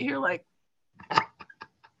just gonna sit here like,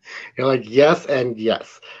 you're like, yes and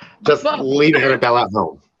yes. Just leave Annabelle at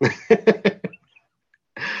home.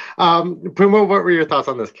 Puma, what were your thoughts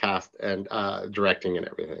on this cast and directing and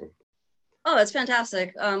everything? Oh, it's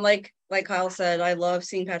fantastic. Like Kyle said, I love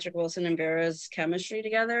seeing Patrick Wilson and Vera's chemistry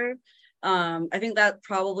together. I think that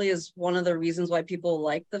probably is one of the reasons why people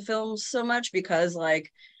like the film so much, because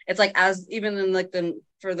like it's like, as even in like the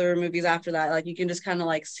further movies after that, like you can just kind of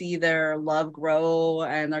like see their love grow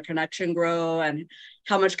and their connection grow, and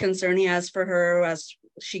how much concern he has for her as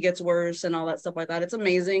she gets worse and all that stuff like that. It's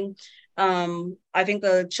amazing. I think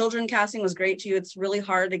the children casting was great too. It's really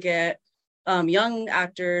hard to get young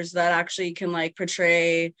actors that actually can like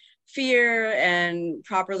portray fear and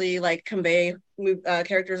properly like convey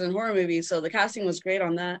characters in horror movies. So the casting was great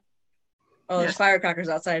on that. Oh, there's firecrackers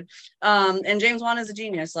outside. And James Wan is a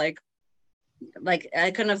genius. Like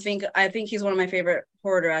I think he's one of my favorite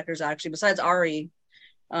horror directors actually, besides Ari.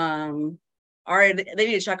 Ari, they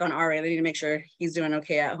need to check on Ari. They need to make sure he's doing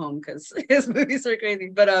okay at home, because his movies are crazy.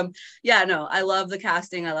 But yeah, no, I love the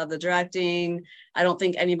casting. I love the directing. I don't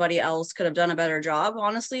think anybody else could have done a better job,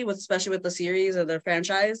 honestly, especially with the series or their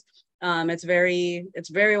franchise. It's very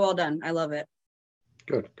well done. I love it.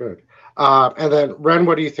 Good. And then Ren,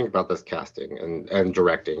 what do you think about this casting and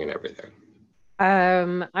directing and everything?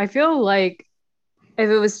 I feel like if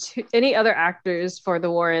it was any other actors for the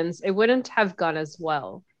Warrens, it wouldn't have gone as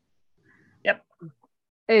well. Yep.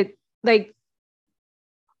 It like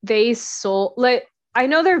they sold, like, I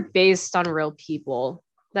know they're based on real people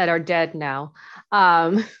that are dead now,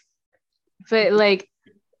 but like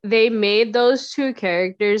they made those two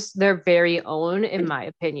characters their very own, in my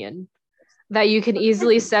opinion, that you can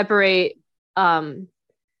easily separate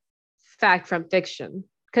fact from fiction.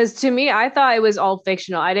 Because to me, I thought it was all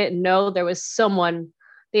fictional. I didn't know there was someone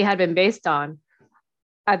they had been based on.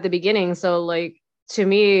 at the beginning. So like to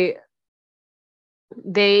me,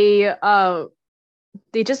 they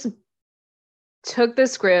just took the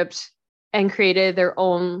script and created their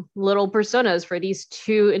own little personas for these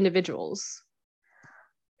two individuals.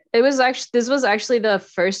 This was actually the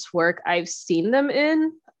first work I've seen them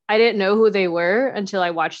in. I didn't know who they were until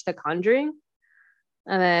I watched The Conjuring.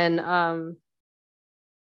 And then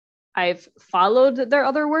I've followed their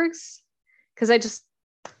other works because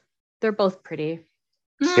they're both pretty.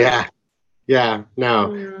 Yeah. Yeah.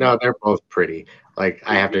 No, they're both pretty. Like,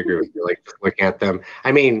 I have to agree with you. Like, looking at them.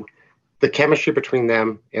 I mean, the chemistry between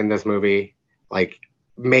them in this movie, like,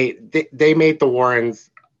 they made the Warrens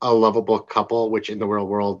a lovable couple, which in the real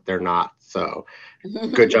world they're not. So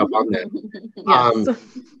good job on that. Yes.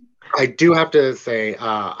 I do have to say,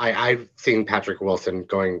 I've seen Patrick Wilson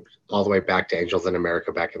going all the way back to Angels in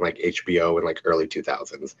America back in like HBO in like early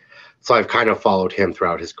 2000s. So I've kind of followed him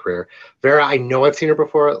throughout his career. Vera, I know I've seen her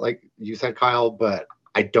before, like you said, Kyle, but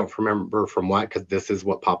I don't remember from what, because this is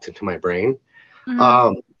what popped into my brain.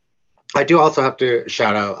 I do also have to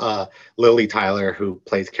shout out Lily Tyler, who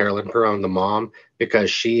plays Carolyn Perron, the mom, because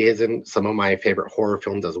she is in some of my favorite horror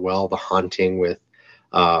films as well. The Haunting with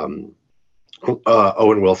Owen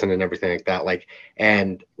Wilson and everything like that. Like,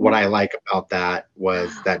 and what I like about that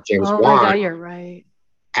was that James Wan, my God, you're right.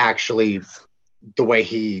 Actually, the way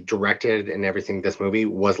he directed and everything, this movie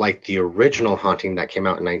was like the original Haunting that came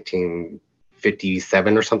out in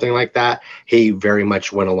 1957 or something like that. He very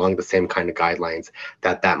much went along the same kind of guidelines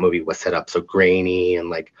that movie was set up. So grainy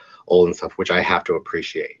and like old and stuff, which I have to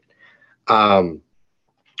appreciate.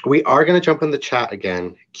 We are going to jump in the chat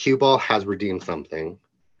again. Cue Ball has redeemed something.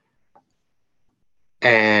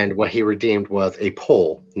 And what he redeemed was a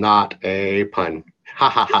poll, not a pun. Ha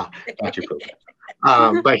ha ha. Got you, Pooh.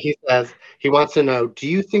 But he says he wants to know, do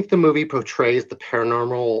you think the movie portrays the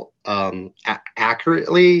paranormal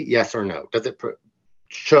accurately? Yes or no? Does it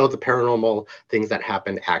show the paranormal things that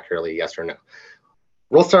happen accurately? Yes or no?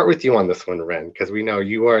 We'll start with you on this one, Ren, because we know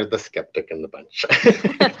you are the skeptic in the bunch.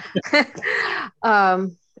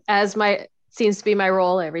 As seems to be my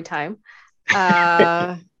role every time.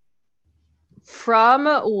 From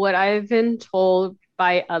what I've been told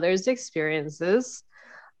by others' experiences,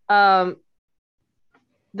 maybe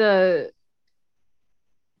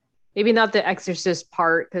not the exorcist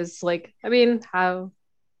part, because like, I mean, how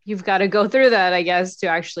you've got to go through that, I guess, to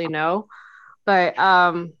actually know. But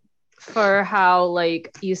for how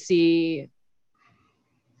like you see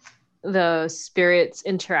the spirits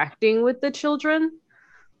interacting with the children,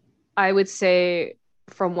 I would say,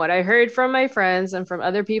 from what I heard from my friends and from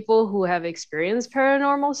other people who have experienced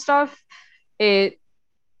paranormal stuff, it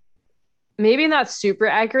maybe not super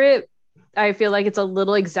accurate. I feel like it's a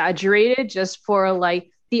little exaggerated just for like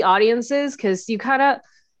the audiences, because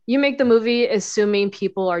you make the movie assuming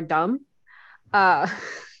people are dumb.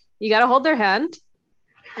 You got to hold their hand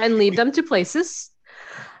and lead them to places.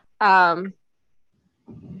 But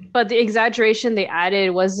the exaggeration they added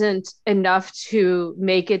wasn't enough to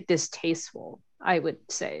make it distasteful, I would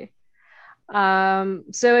say.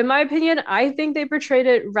 So in my opinion, I think they portrayed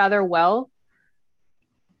it rather well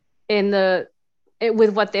with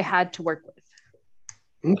what they had to work with.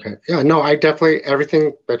 Okay. Yeah, no,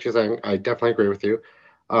 everything that you're saying, I definitely agree with you.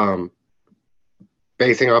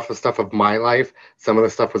 Basing off of stuff of my life, some of the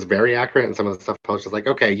stuff was very accurate, and some of the stuff I was just like,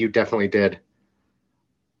 okay, you definitely did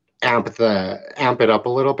amp it up a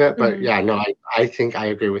little bit. But yeah, no, I think I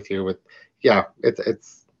agree with you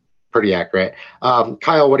it's pretty accurate.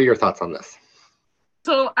 Kyle, what are your thoughts on this?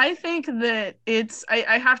 So I think that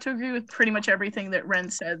I have to agree with pretty much everything that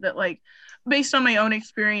Ren said, that like, based on my own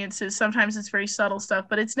experiences, sometimes it's very subtle stuff,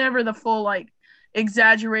 but it's never the full like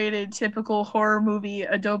exaggerated typical horror movie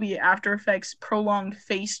Adobe After Effects prolonged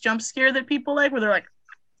face jump scare that people like, where they're like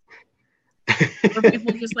where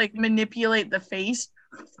people just like manipulate the face.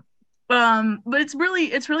 But it's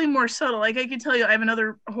really more subtle. Like, I can tell you, I have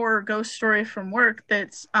another horror ghost story from work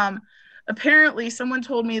that's apparently someone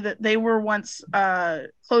told me that they were once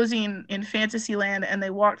closing in Fantasyland, and they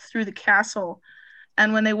walked through the castle,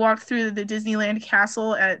 and when they walked through the Disneyland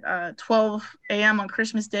castle at 12 a.m. on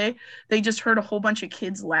Christmas Day, they just heard a whole bunch of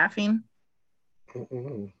kids laughing.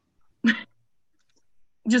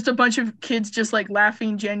 Just a bunch of kids just like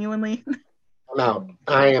laughing genuinely. I'm out.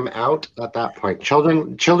 I am out at that point.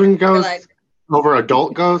 Children ghosts over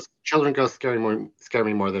adult ghosts. Children ghosts scare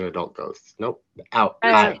me more than adult ghosts. Nope. Out.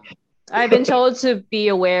 I've been told to be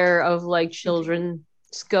aware of like children's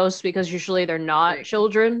ghosts, because usually they're not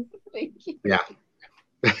children. Yeah.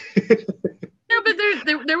 Yeah, but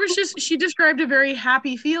there was just, she described a very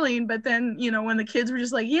happy feeling, but then, when the kids were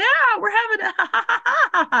just like, yeah, we're having a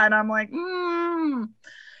and I'm like,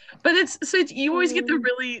 But you always get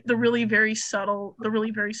the really very subtle,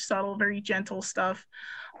 very gentle stuff.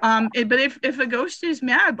 But if a ghost is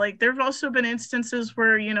mad, like there've also been instances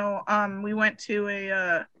where we went to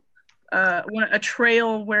a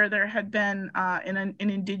trail where there had been an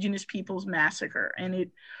indigenous peoples massacre, and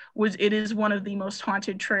it is one of the most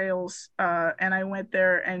haunted trails, and I went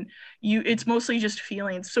there, and it's mostly just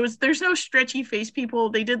feelings. So there's no stretchy face people.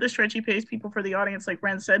 They did the stretchy face people for the audience, like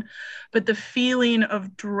Ren said, but the feeling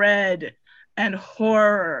of dread and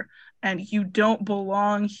horror and you don't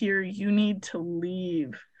belong here, you need to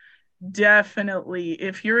leave. Definitely,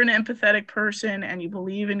 if you're an empathetic person and you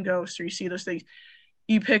believe in ghosts or you see those things,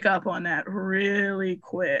 you pick up on that really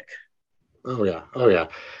quick. Oh yeah.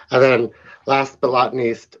 And then last but not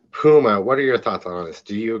least, Puma, what are your thoughts on this?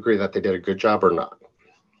 Do you agree that they did a good job or not?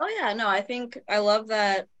 Oh yeah, no, I think I love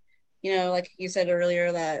that, like you said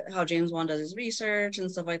earlier, that how James Wan does his research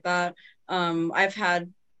and stuff like that. I've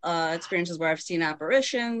had experiences where I've seen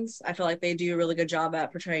apparitions. I feel like they do a really good job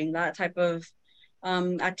at portraying that type of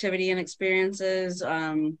activity and experiences.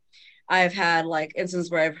 I've had like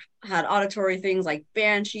instances where I've had auditory things like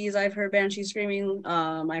banshees. I've heard banshees screaming.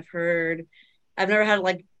 I've never had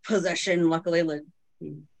like possession, luckily. Like,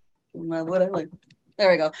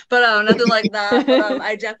 there we go. But nothing like that. But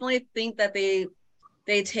I definitely think that they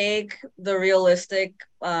take the realistic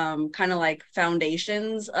kind of like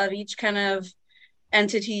foundations of each kind of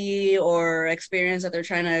entity or experience that they're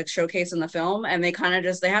trying to showcase in the film, and they kind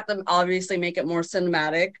of they have to obviously make it more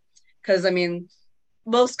cinematic, because I mean,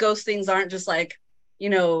 most ghost things aren't just like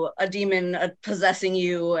a demon possessing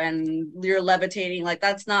you and you're levitating. Like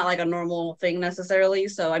that's not like a normal thing necessarily.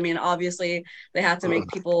 So I mean, obviously they have to make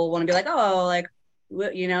people want to be like, oh, like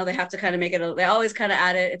they have to kind of make it they always kind of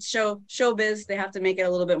add it. It's showbiz. They have to make it a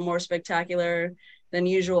little bit more spectacular than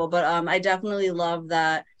usual. But I definitely love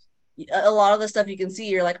that a lot of the stuff you can see,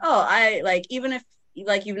 you're like, oh, I like, even if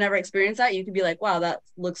like you've never experienced that, you could be like, wow, that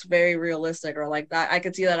looks very realistic, or like that I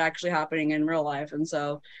could see that actually happening in real life. And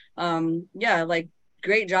so yeah, like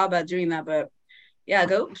great job at doing that. But yeah,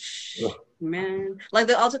 man, like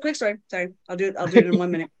also quick story, sorry, I'll do it in 1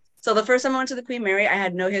 minute. So the first time I went to the Queen Mary, I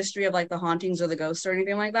had no history of like the hauntings or the ghosts or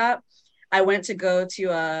anything like that. I went to go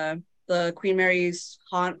to the Queen Mary's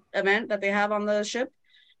haunt event that they have on the ship,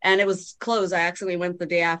 and it was closed. I accidentally went the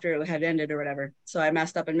day after it had ended or whatever. So I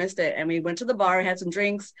messed up and missed it. And we went to the bar, had some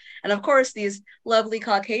drinks. And of course, these lovely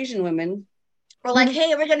Caucasian women were like,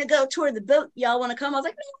 hey, we're going to go tour the boat. Y'all want to come? I was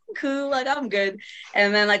like, no, cool. Like, I'm good.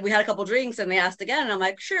 And then like we had a couple drinks and they asked again. And I'm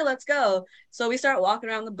like, sure, let's go. So we start walking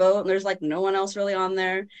around the boat and there's like no one else really on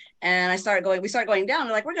there. And we start going down.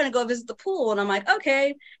 They're like, we're going to go visit the pool. And I'm like,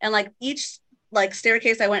 okay. And like each like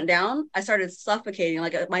staircase I went down, I started suffocating.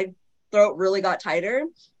 Like my throat really got tighter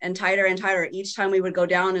and tighter and tighter each time we would go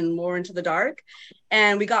down and more into the dark.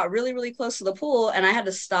 And we got really, really close to the pool, and I had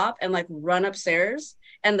to stop and like run upstairs.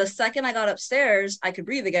 And the second I got upstairs, I could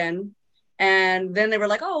breathe again. And then they were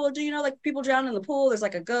like, oh, well, do you know like people drown in the pool? There's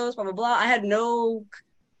like a ghost, blah, blah, blah. I had no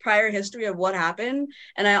prior history of what happened.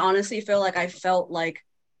 And I honestly feel like I felt like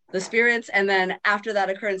the spirits. And then after that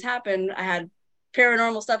occurrence happened, I had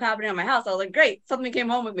paranormal stuff happening at my house. I was like, great, something came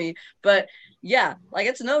home with me. But yeah, like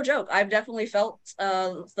it's no joke. I've definitely felt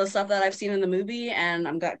the stuff that I've seen in the movie, and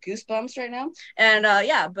I've got goosebumps right now. And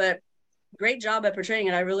yeah, but great job at portraying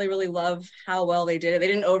it. I really, really love how well they did it. They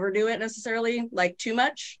didn't overdo it necessarily, like too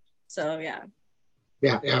much. So yeah.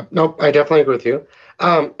 Yeah. Nope, I definitely agree with you.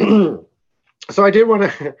 So I did want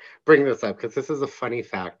to bring this up because this is a funny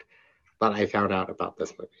fact that I found out about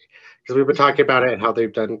this movie. Because we've been talking about it, how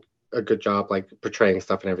they've done a good job like portraying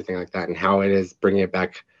stuff and everything like that, and how it is bringing it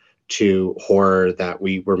back to horror that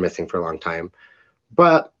we were missing for a long time.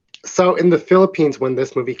 But so in the Philippines, when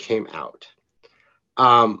this movie came out,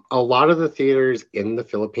 a lot of the theaters in the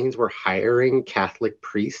Philippines were hiring Catholic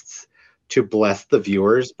priests to bless the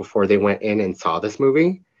viewers before they went in and saw this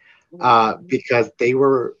movie, because they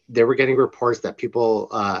were getting reports that people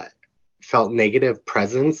felt negative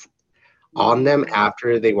presence on them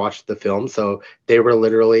after they watched the film. So they were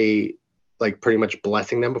literally like pretty much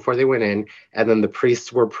blessing them before they went in, and then the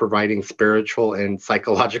priests were providing spiritual and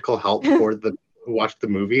psychological help for the watch the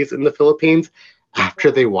movies in the Philippines after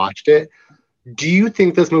they watched it. Do you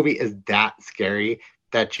think this movie is that scary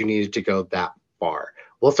that you needed to go that far?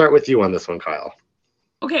 We'll start with you on this one, Kyle.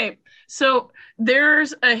 Okay, so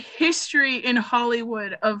there's a history in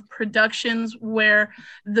Hollywood of productions where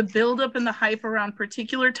the buildup and the hype around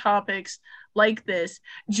particular topics like this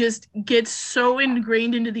just gets so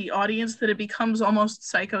ingrained into the audience that it becomes almost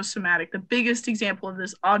psychosomatic. The biggest example of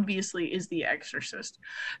this, obviously, is The Exorcist.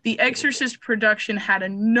 The Exorcist production had a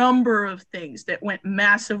number of things that went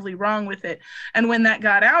massively wrong with it. And when that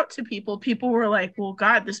got out to people, people were like, well,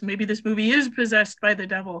 God, maybe this movie is possessed by the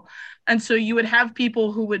devil. And so you would have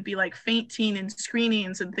people who would be like fainting in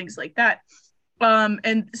screenings and things like that.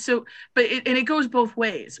 It goes both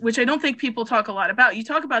ways, which I don't think people talk a lot about. You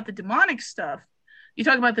talk about the demonic stuff. You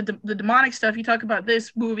talk about the demonic stuff. You talk about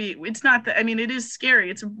this movie. It's not that, I mean, it is scary.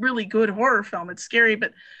 It's a really good horror film. It's scary,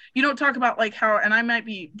 but you don't talk about like how, and I might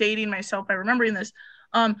be dating myself by remembering this.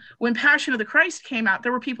 When Passion of the Christ came out,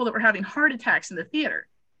 there were people that were having heart attacks in the theater.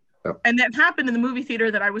 Yep. And that happened in the movie theater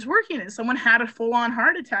that I was working in. Someone had a full-on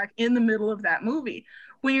heart attack in the middle of that movie.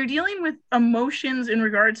 When you're dealing with emotions in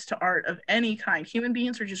regards to art of any kind, human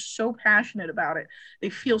beings are just so passionate about it.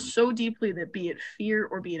 They feel so deeply that, be it fear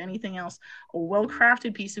or be it anything else, a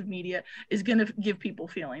well-crafted piece of media is going to give people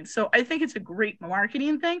feelings. So I think it's a great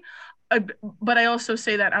marketing thing. But I also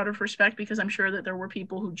say that out of respect, because I'm sure that there were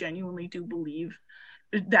people who genuinely do believe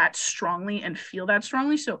that strongly and feel that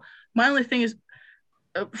strongly. So my only thing is,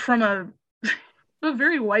 from a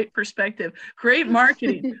very white perspective, great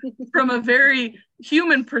marketing. From a very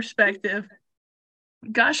human perspective,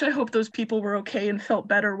 gosh, I hope those people were okay and felt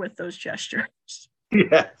better with those gestures.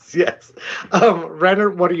 Yes. Renner,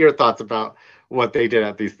 what are your thoughts about what they did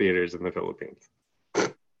at these theaters in the Philippines?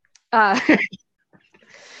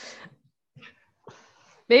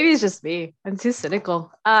 Maybe it's just me. I'm too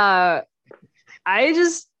cynical. If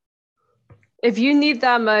you need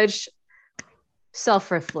that much,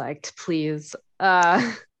 self-reflect, please.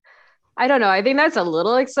 I don't know. I think that's a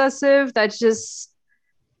little excessive. I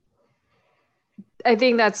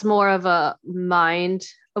think that's more of a mind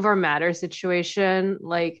over matter situation.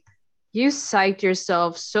 Like, you psyched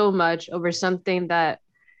yourself so much over something that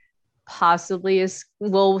possibly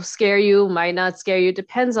will scare you, might not scare you.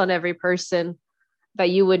 Depends on every person, that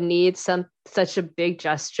you would need such a big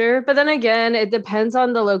gesture. But then again, it depends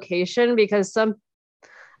on the location, because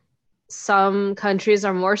some countries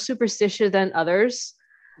are more superstitious than others.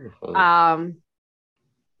 Mm-hmm.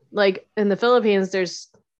 Like in the Philippines, there's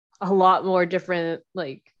a lot more different,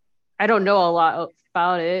 like, I don't know a lot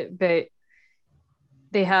about it, but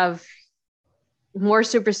they have more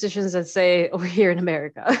superstitions than, say, over here in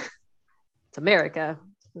America. It's America.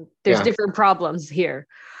 There's different problems here.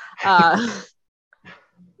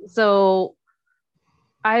 So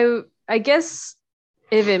I guess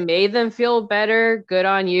if it made them feel better, good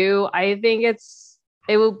on you. I think it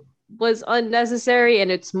was unnecessary,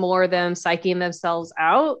 and it's more them psyching themselves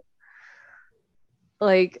out.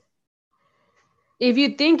 Like, if you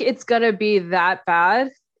think it's gonna be that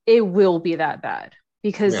bad, it will be that bad,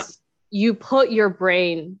 because you put your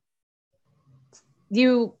brain,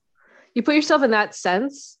 you put yourself in that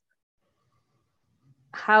sense.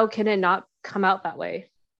 How can it not come out that way?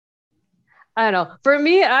 I don't know. For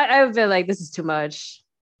me, I've been like, this is too much.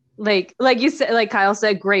 Like you said, like Kyle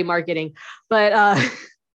said, great marketing, but I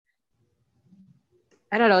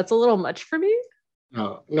don't know. It's a little much for me.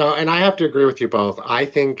 No, and I have to agree with you both. I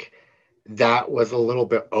think that was a little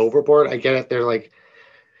bit overboard. I get it. They're like,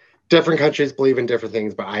 different countries believe in different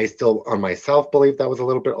things, but I still, on myself, believe that was a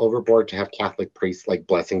little bit overboard to have Catholic priests like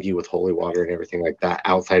blessing you with holy water and everything like that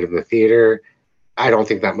outside of the theater. I don't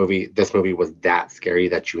think this movie was that scary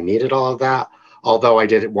that you needed all of that. Although I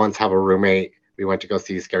did once have a roommate, we went to go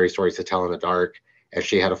see Scary Stories to Tell in the Dark, and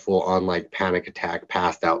she had a full-on like panic attack,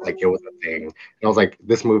 passed out, like it was a thing. And I was like,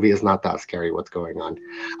 this movie is not that scary. What's going on?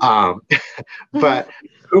 But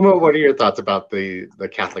Uma, what are your thoughts about the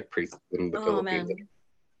Catholic priests in the Philippines? Man.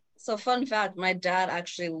 So fun fact, my dad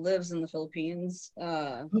actually lives in the Philippines.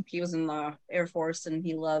 He was in the Air Force, and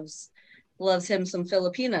he loves him some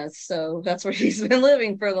Filipinas, so that's where he's been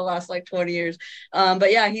living for the last like 20 years.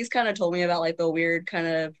 But yeah, he's kind of told me about like the weird kind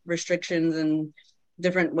of restrictions and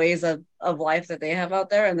different ways of life that they have out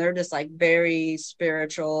there, and they're just like very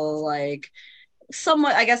spiritual, like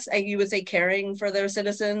somewhat, I guess you would say, caring for their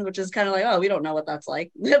citizens, which is kind of like, oh, we don't know what that's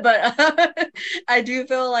like. But I do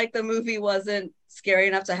feel like the movie wasn't scary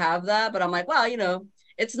enough to have that, but I'm like, wow,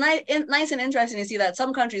 it's nice and interesting to see that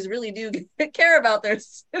some countries really do care about their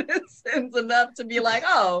citizens enough to be like,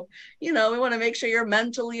 oh, we want to make sure you're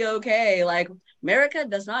mentally okay. Like, America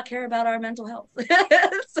does not care about our mental health.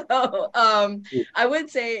 So I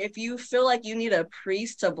would say, if you feel like you need a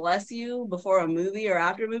priest to bless you before a movie or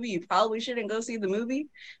after a movie, you probably shouldn't go see the movie.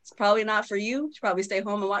 It's probably not for you. You should probably stay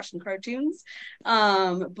home and watch some cartoons.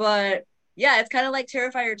 But yeah, it's kind of like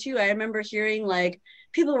Terrifier 2. I remember hearing like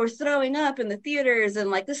people were throwing up in the theaters, and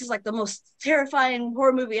like this is like the most terrifying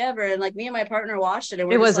horror movie ever. And like me and my partner watched it,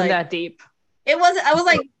 and it wasn't that deep. It wasn't. I was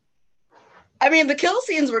like, I mean, the kill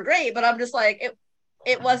scenes were great, but I'm just like,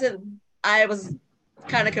 it wasn't. I was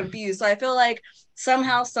kind of confused. So I feel like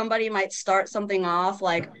somehow somebody might start something off,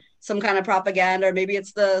 like some kind of propaganda, or maybe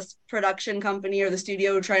it's the production company or the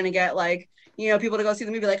studio trying to get like, people to go see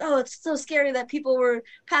the movie, like, oh, it's so scary that people were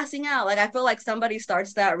passing out. Like, I feel like somebody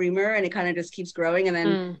starts that rumor and it kind of just keeps growing. And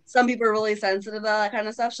then some people are really sensitive to that kind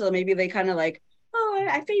of stuff. So maybe they kind of like, oh,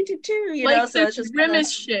 I fainted too, like so it's just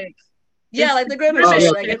grimace shake. Yeah, like the grimace shake. Yeah.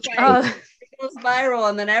 Like it's like, it goes viral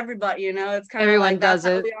and then everybody, it's kind of everyone like does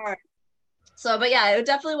that's it. How we are. So, but yeah, it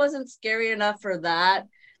definitely wasn't scary enough for that.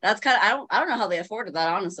 That's kind of, I don't know how they afforded that,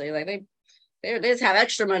 honestly. Like they just have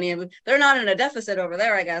extra money, and they're not in a deficit over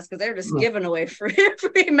there, I guess, because they're just giving away free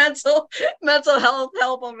mental health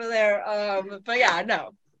help over there. But yeah,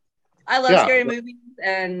 no, I love scary movies,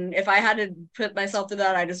 and if I had to put myself through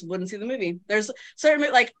that, I just wouldn't see the movie. There's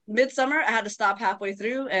certain, like Midsummer, I had to stop halfway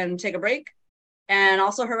through and take a break, and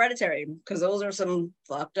also Hereditary, because those are some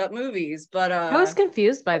fucked up movies. But I was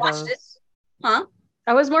confused by those. Huh?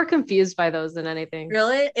 I was more confused by those than anything.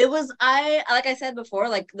 Really? It was, like I said before,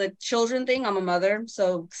 like the children thing, I'm a mother,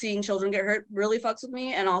 so seeing children get hurt really fucks with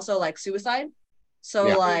me, and also like suicide. So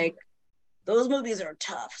like those movies are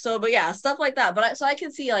tough. So, but yeah, stuff like that. But I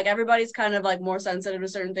can see like everybody's kind of like more sensitive to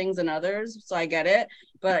certain things than others, so I get it.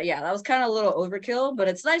 But yeah, that was kind of a little overkill, but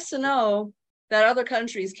it's nice to know that other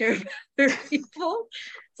countries care about their people.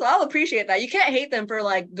 So I'll appreciate that. You can't hate them for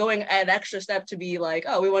like going an extra step to be like,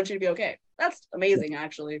 oh, we want you to be okay. That's amazing,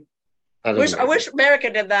 actually. I wish America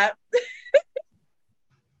did that.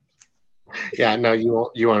 Yeah, no, you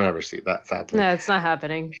won't ever see that, sadly. No, it's not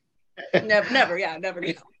happening. Never.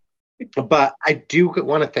 But I do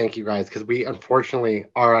want to thank you guys, because we unfortunately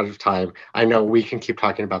are out of time. I know we can keep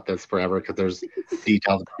talking about this forever because there's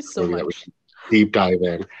details so that we should deep dive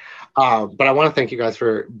in. But I want to thank you guys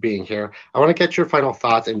for being here. I want to get your final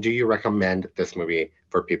thoughts, and do you recommend this movie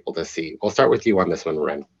for people to see? We'll start with you on this one,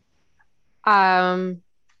 Ren. I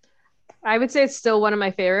would say it's still one of my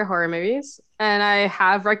favorite horror movies, and I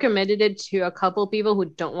have recommended it to a couple people who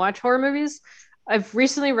don't watch horror movies. I've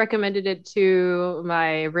recently recommended it to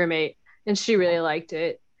my roommate, and she really liked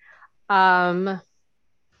it. I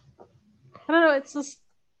don't know,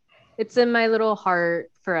 it's in my little heart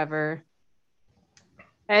forever.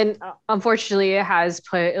 And unfortunately, it has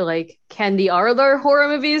put like, can the other horror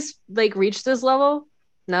movies like reach this level?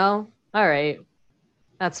 No? All right.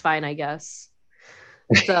 That's fine, I guess.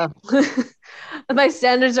 So my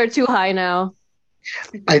standards are too high now.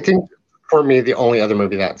 I think for me, the only other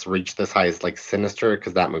movie that's reached this high is like Sinister,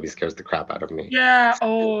 because that movie scares the crap out of me. Yeah.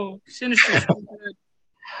 Oh, Sinister is so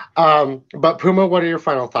good. But Puma, what are your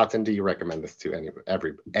final thoughts, and do you recommend this to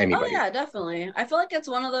anybody? Oh yeah, definitely. I feel like it's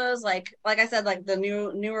one of those like I said, like the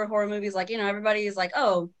newer horror movies, like everybody's like,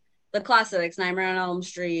 oh, the classics, Nightmare on Elm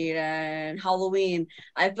Street and Halloween.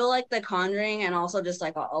 I feel like The Conjuring, and also just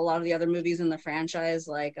like a lot of the other movies in the franchise,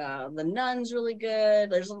 like The Nun's really good.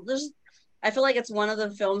 There's I feel like it's one of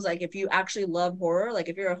the films, like if you actually love horror, like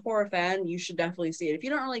if you're a horror fan, you should definitely see it. If you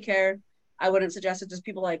don't really care, I wouldn't suggest it to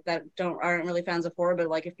people like that aren't really fans of horror. But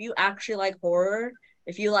like if you actually like horror,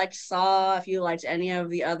 if you liked Saw, if you liked any of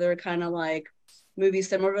the other kind of like movies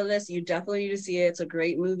similar to this, you definitely need to see it. It's a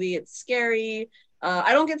great movie. It's scary.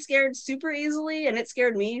 I don't get scared super easily, and it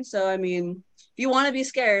scared me. So I mean, if you want to be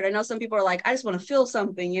scared, I know some people are like, I just want to feel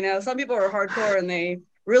something. Some people are hardcore and they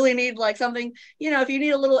really need like something. If you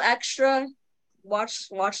need a little extra, watch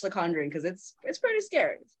The Conjuring, because it's pretty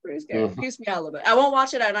scary. It's pretty scary. It keeps me out a little bit. I won't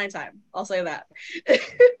watch it at nighttime. I'll say that.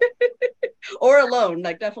 Or alone,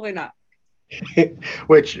 like definitely not.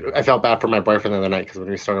 Which I felt bad for my boyfriend the other night, because when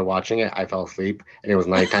we started watching it, I fell asleep and it was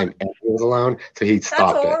nighttime and he was alone, so he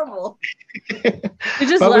stopped. That's horrible. You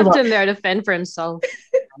just left him there to fend for himself.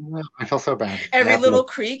 I felt so bad. Every little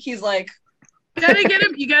creak, he's like, You gotta get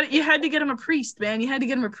him. You had to get him a priest, man. You had to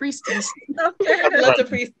get him a priest. Let the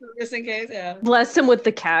priest just in case. Yeah. Bless him with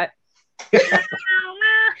the cat.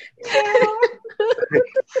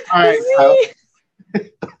 All right.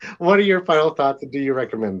 What are your final thoughts, and do you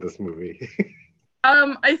recommend this movie?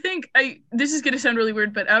 I think this is gonna sound really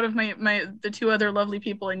weird, but out of the two other lovely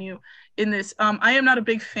people and you in this, I am not a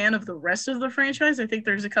big fan of the rest of the franchise. I think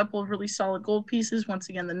there's a couple of really solid gold pieces. Once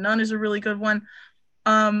again, The Nun is a really good one.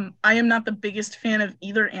 I am not the biggest fan of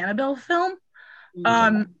either Annabelle film.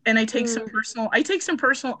 And I take some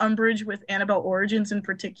personal umbrage with Annabelle Origins in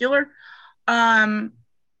particular.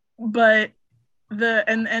 But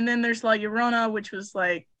and then there's La Llorona, which was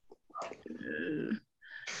like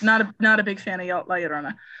not a big fan of La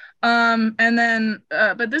Llorona. And then,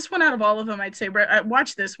 but this one out of all of them, I'd say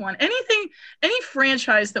watch this one. Any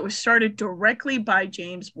franchise that was started directly by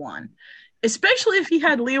James Wan, especially if he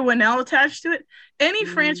had Leah Whannell attached to it. Any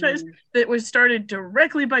franchise that was started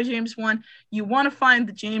directly by James Wan, you want to find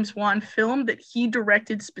the James Wan film that he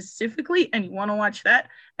directed specifically, and you want to watch that.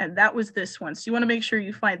 And that was this one. So you want to make sure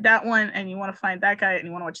you find that one, and you want to find that guy, and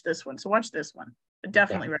you want to watch this one. So watch this one. I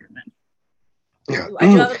definitely recommend. Yeah. I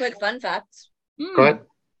do have a quick fun fact. Go ahead.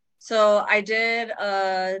 So I did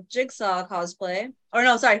a Jigsaw cosplay. Or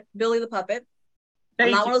no, sorry, Billy the Puppet.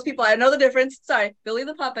 I'm not one of those people. I know the difference. Sorry, Billy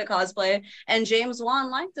the Puppet cosplay. And James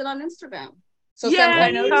Wan liked it on Instagram. So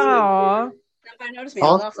Senpai noticed me.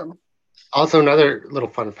 That was awesome. Also, another little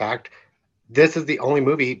fun fact. This is the only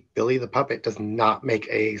movie Billy the Puppet does not make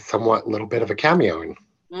a somewhat little bit of a cameo in.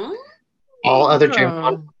 All other James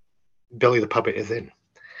Wan, Billy the Puppet is in.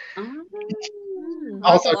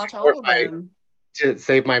 Also, to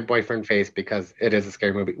save my boyfriend face, because it is a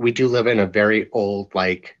scary movie, we do live in a very old,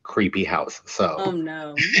 like, creepy house. So. Oh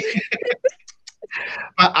no.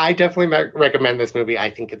 But I definitely recommend this movie. I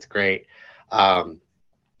think it's great.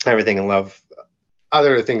 Everything in love.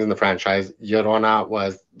 Other things in the franchise, Llorona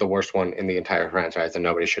was the worst one in the entire franchise, and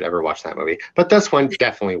nobody should ever watch that movie. But this one,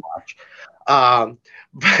 definitely watch.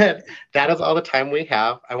 But that is all the time we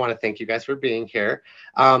have. I want to thank you guys for being here.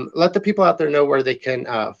 Let the people out there know where they can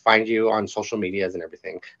find you on social medias and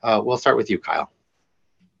everything. We'll start with you, Kyle.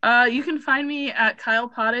 You can find me at Kyle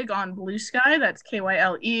Poddig on Blue Sky. That's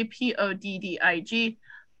KYLEPODDIG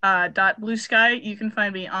 .Blue Sky. You can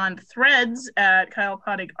find me on Threads at Kyle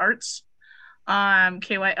Poddig Arts.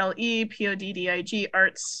 KYLEPODDIG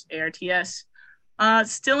Arts ARTS.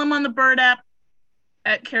 Still am on the Bird app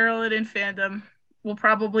at Carolyn in Fandom. Will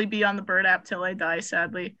probably be on the Bird app till I die,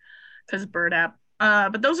 sadly, because Bird app.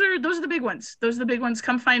 But those are the big ones. Those are the big ones.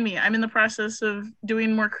 Come find me. I'm in the process of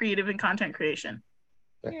doing more creative and content creation.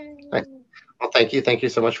 Nice. Well, thank you. Thank you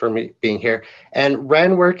so much for being here. And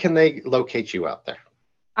Ren, where can they locate you out there?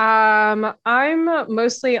 I'm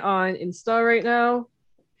mostly on Insta right now.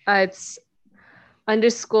 It's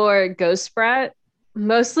 _Ghostbrat,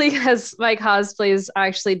 mostly because my cosplays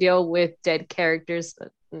actually deal with dead characters.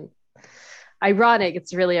 Ironic.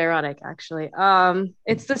 It's really ironic, actually.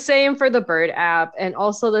 It's the same for the Bird app, and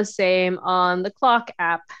also the same on the Clock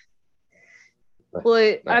app.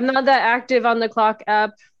 Well, I'm not that active on the Clock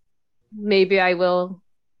app. Maybe I will.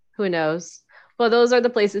 Who knows? Well, those are the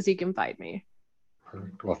places you can find me.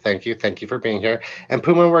 Well, thank you. Thank you for being here. And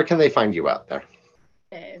Puma, where can they find you out there?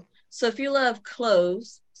 Okay. So if you love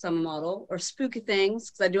clothes, summer model, or spooky things,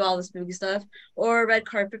 because I do all the spooky stuff, or red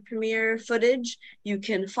carpet premiere footage, you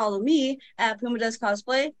can follow me at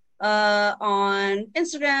PumaDoesCosplay on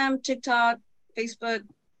Instagram, TikTok, Facebook,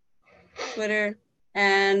 Twitter,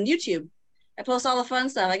 and YouTube. I post all the fun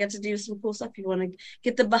stuff. I get to do some cool stuff. If you want to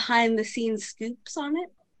get the behind the scenes scoops on it,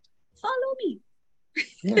 follow me.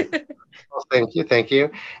 Yeah. Well, thank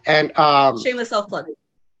you. And shameless self-plug.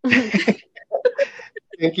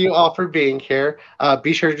 Thank you all for being here.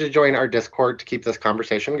 Be sure to join our Discord to keep this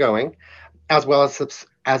conversation going, as well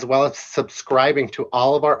as subscribing to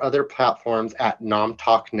all of our other platforms at Nom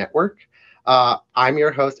Talk Network. I'm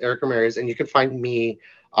your host, Erric Ramirez, and you can find me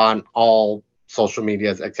on all social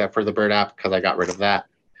medias except for the Bird app, because I got rid of that.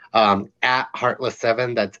 At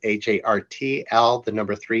Heartless7, that's HARTL, the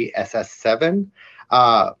number 3 SS7.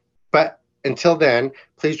 But until then,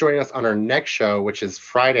 please join us on our next show, which is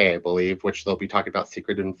Friday, I believe, which they'll be talking about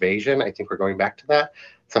Secret Invasion. I think we're going back to that.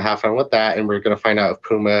 So have fun with that. And we're going to find out if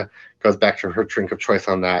Puma goes back to her drink of choice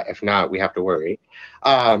on that. If not, we have to worry.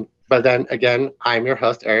 But then again, I'm your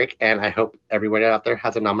host, Erric, and I hope everybody out there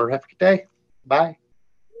has a nomorific day. Bye.